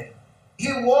Shmuel.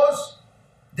 He was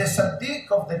the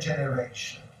Sadiq of the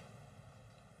generation.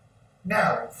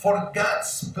 Now, for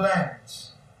God's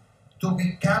plans to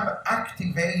become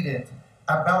activated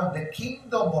about the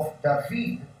kingdom of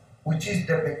David, which is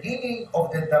the beginning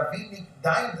of the Davidic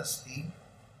dynasty,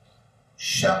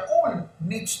 Shaul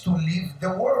needs to leave the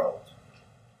world.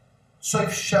 So if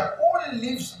Shaul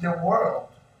leaves the world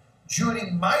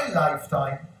during my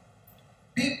lifetime,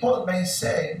 people may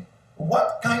say,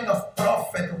 what kind of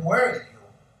prophet were you?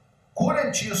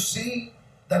 Couldn't you see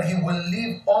that he will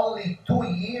live only 2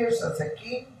 years as a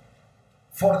king?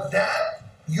 For that,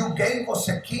 you gave us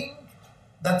a king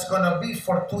that's going to be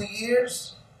for 2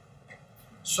 years?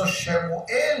 So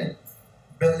Shmuel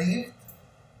believed,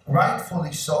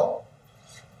 rightfully so,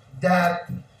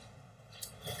 that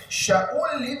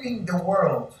Shaul leaving the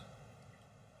world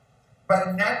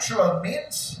by natural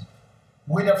means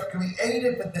would have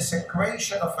created the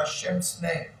desecration of Hashem's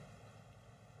name.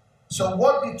 So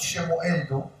what did Shmuel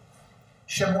do?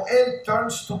 Shmuel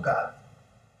turns to God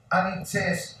and it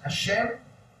says, Hashem,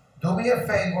 do me a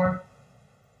favor,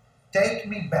 take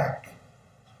me back.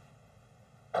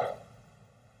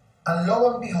 And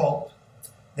lo and behold,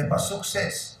 the Pasuk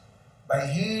says,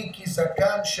 Vayhi ki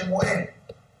zakan Shmuel.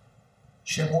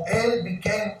 Shmuel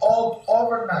became old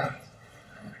overnight.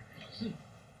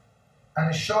 And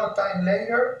a short time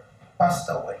later, passed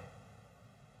away.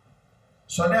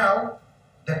 So now,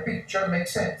 the picture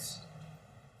makes sense.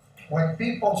 When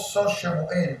people saw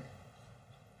Shmuel,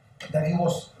 that he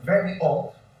was very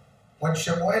old, when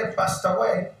Shmuel passed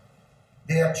away,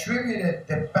 they attributed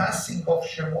the passing of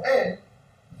Shmuel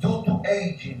due to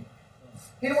aging.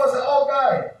 He was an old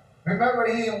guy. Remember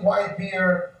him, white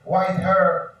beard, white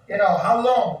hair, how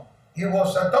long? He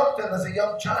was adopted as a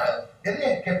young child. They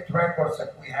didn't keep records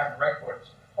like we have records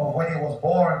of when he was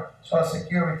born, Social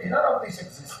Security. None of this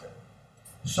existed.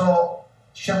 So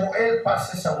Shmuel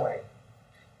passes away.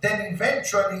 Then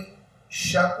eventually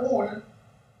Shaul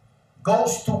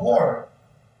goes to war.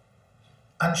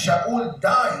 And Shaul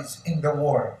dies in the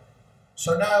war.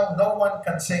 So now no one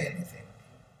can say anything.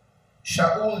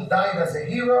 Shaul died as a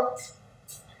hero.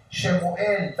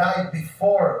 Shmuel died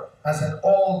before as an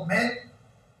old man.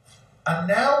 And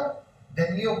now the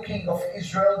new king of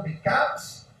Israel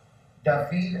becomes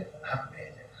David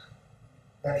HaMelech.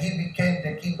 That he became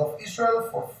the king of Israel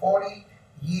for 40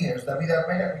 years. David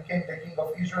HaMelech became the king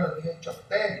of Israel at the age of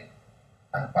 30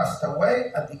 and passed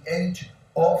away at the age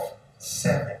of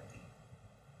 70.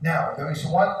 Now, there is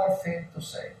one more thing to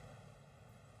say.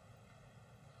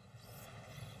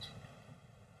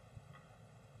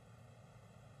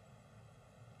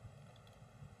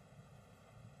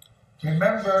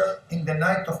 Remember, in the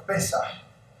night of Pesach,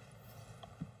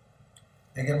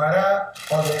 the Gemara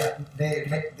or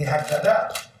the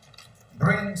Haggadah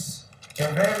brings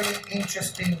a very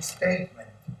interesting statement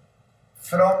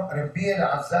from Rabbi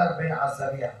Elazar ben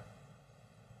Azariah.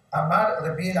 Amar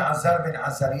Rabbi Elazar ben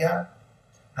Azariah,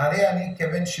 הרי אני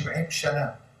כבן 70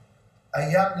 שנה. I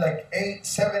am like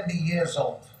 70 years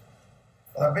old.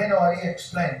 Rabino Ari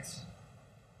explains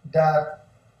that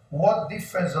what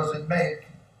difference does it make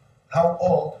how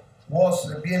old was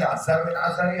Rabbi Elazar ben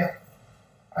Azariah?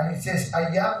 And he says,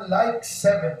 I am like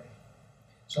 70.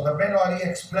 So Rabino Ari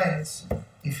explains,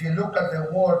 if you look at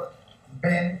the word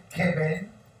ben, keben,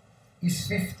 is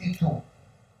 52.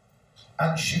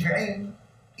 And shiv'im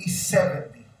is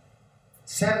 70.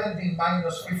 70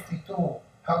 minus 52,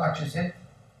 how much is it?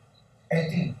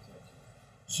 18.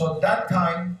 So that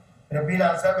time, Rabbi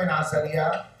Elazar ben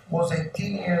Azariah was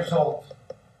 18 years old.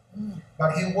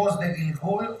 But he was the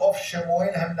Gilgul of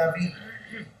Shemuel Hanabi.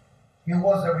 He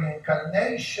was the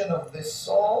reincarnation of the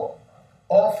soul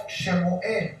of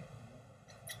Shemuel.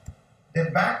 The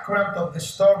background of the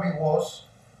story was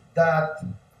that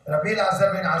Rabbi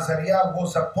Elazar ben Azariah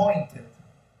was appointed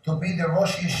to be the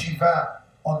Rosh Yeshiva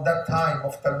on that time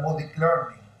of Talmudic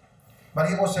learning. But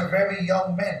he was a very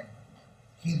young man.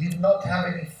 He did not have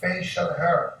any facial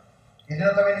hair. He did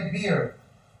not have any beard.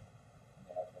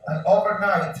 And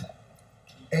overnight,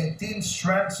 18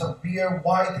 strands of beard,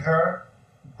 white hair,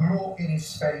 grew in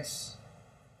his face.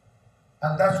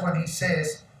 And that's when he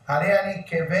says, Hareani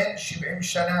keven shiv'im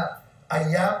shana. I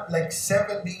am like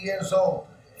 70 years old.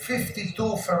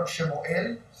 52 from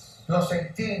Shemuel, plus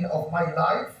 18 of my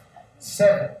life,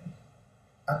 70.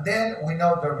 And then we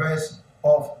know the rest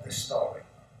of the story.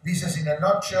 This is in a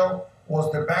nutshell,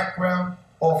 was the background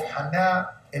of Chana,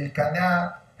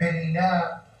 Elkana,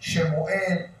 Penina,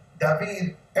 Shemuel,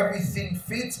 David. Everything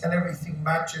fits and everything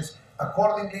matches.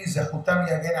 Accordingly, Zechutam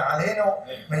Yagena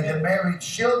Aleinu, may the marriage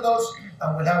shield us,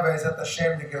 and we'll have Ezat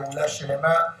Hashem, the Geula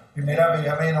Shelema, במהרה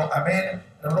בימינו אמן.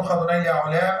 ברוך אדוני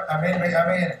לעולם אמן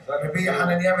ואמן. רבי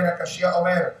חנניה בן הקשיא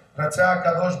אומר, רצה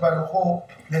הקדוש ברוך הוא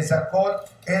לזכות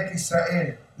את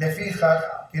ישראל, לפיכך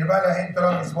הרבה להם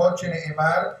תורה מצוות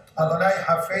שנאמר, אדוני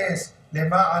חפש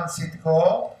למען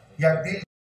צדקו, יגדיל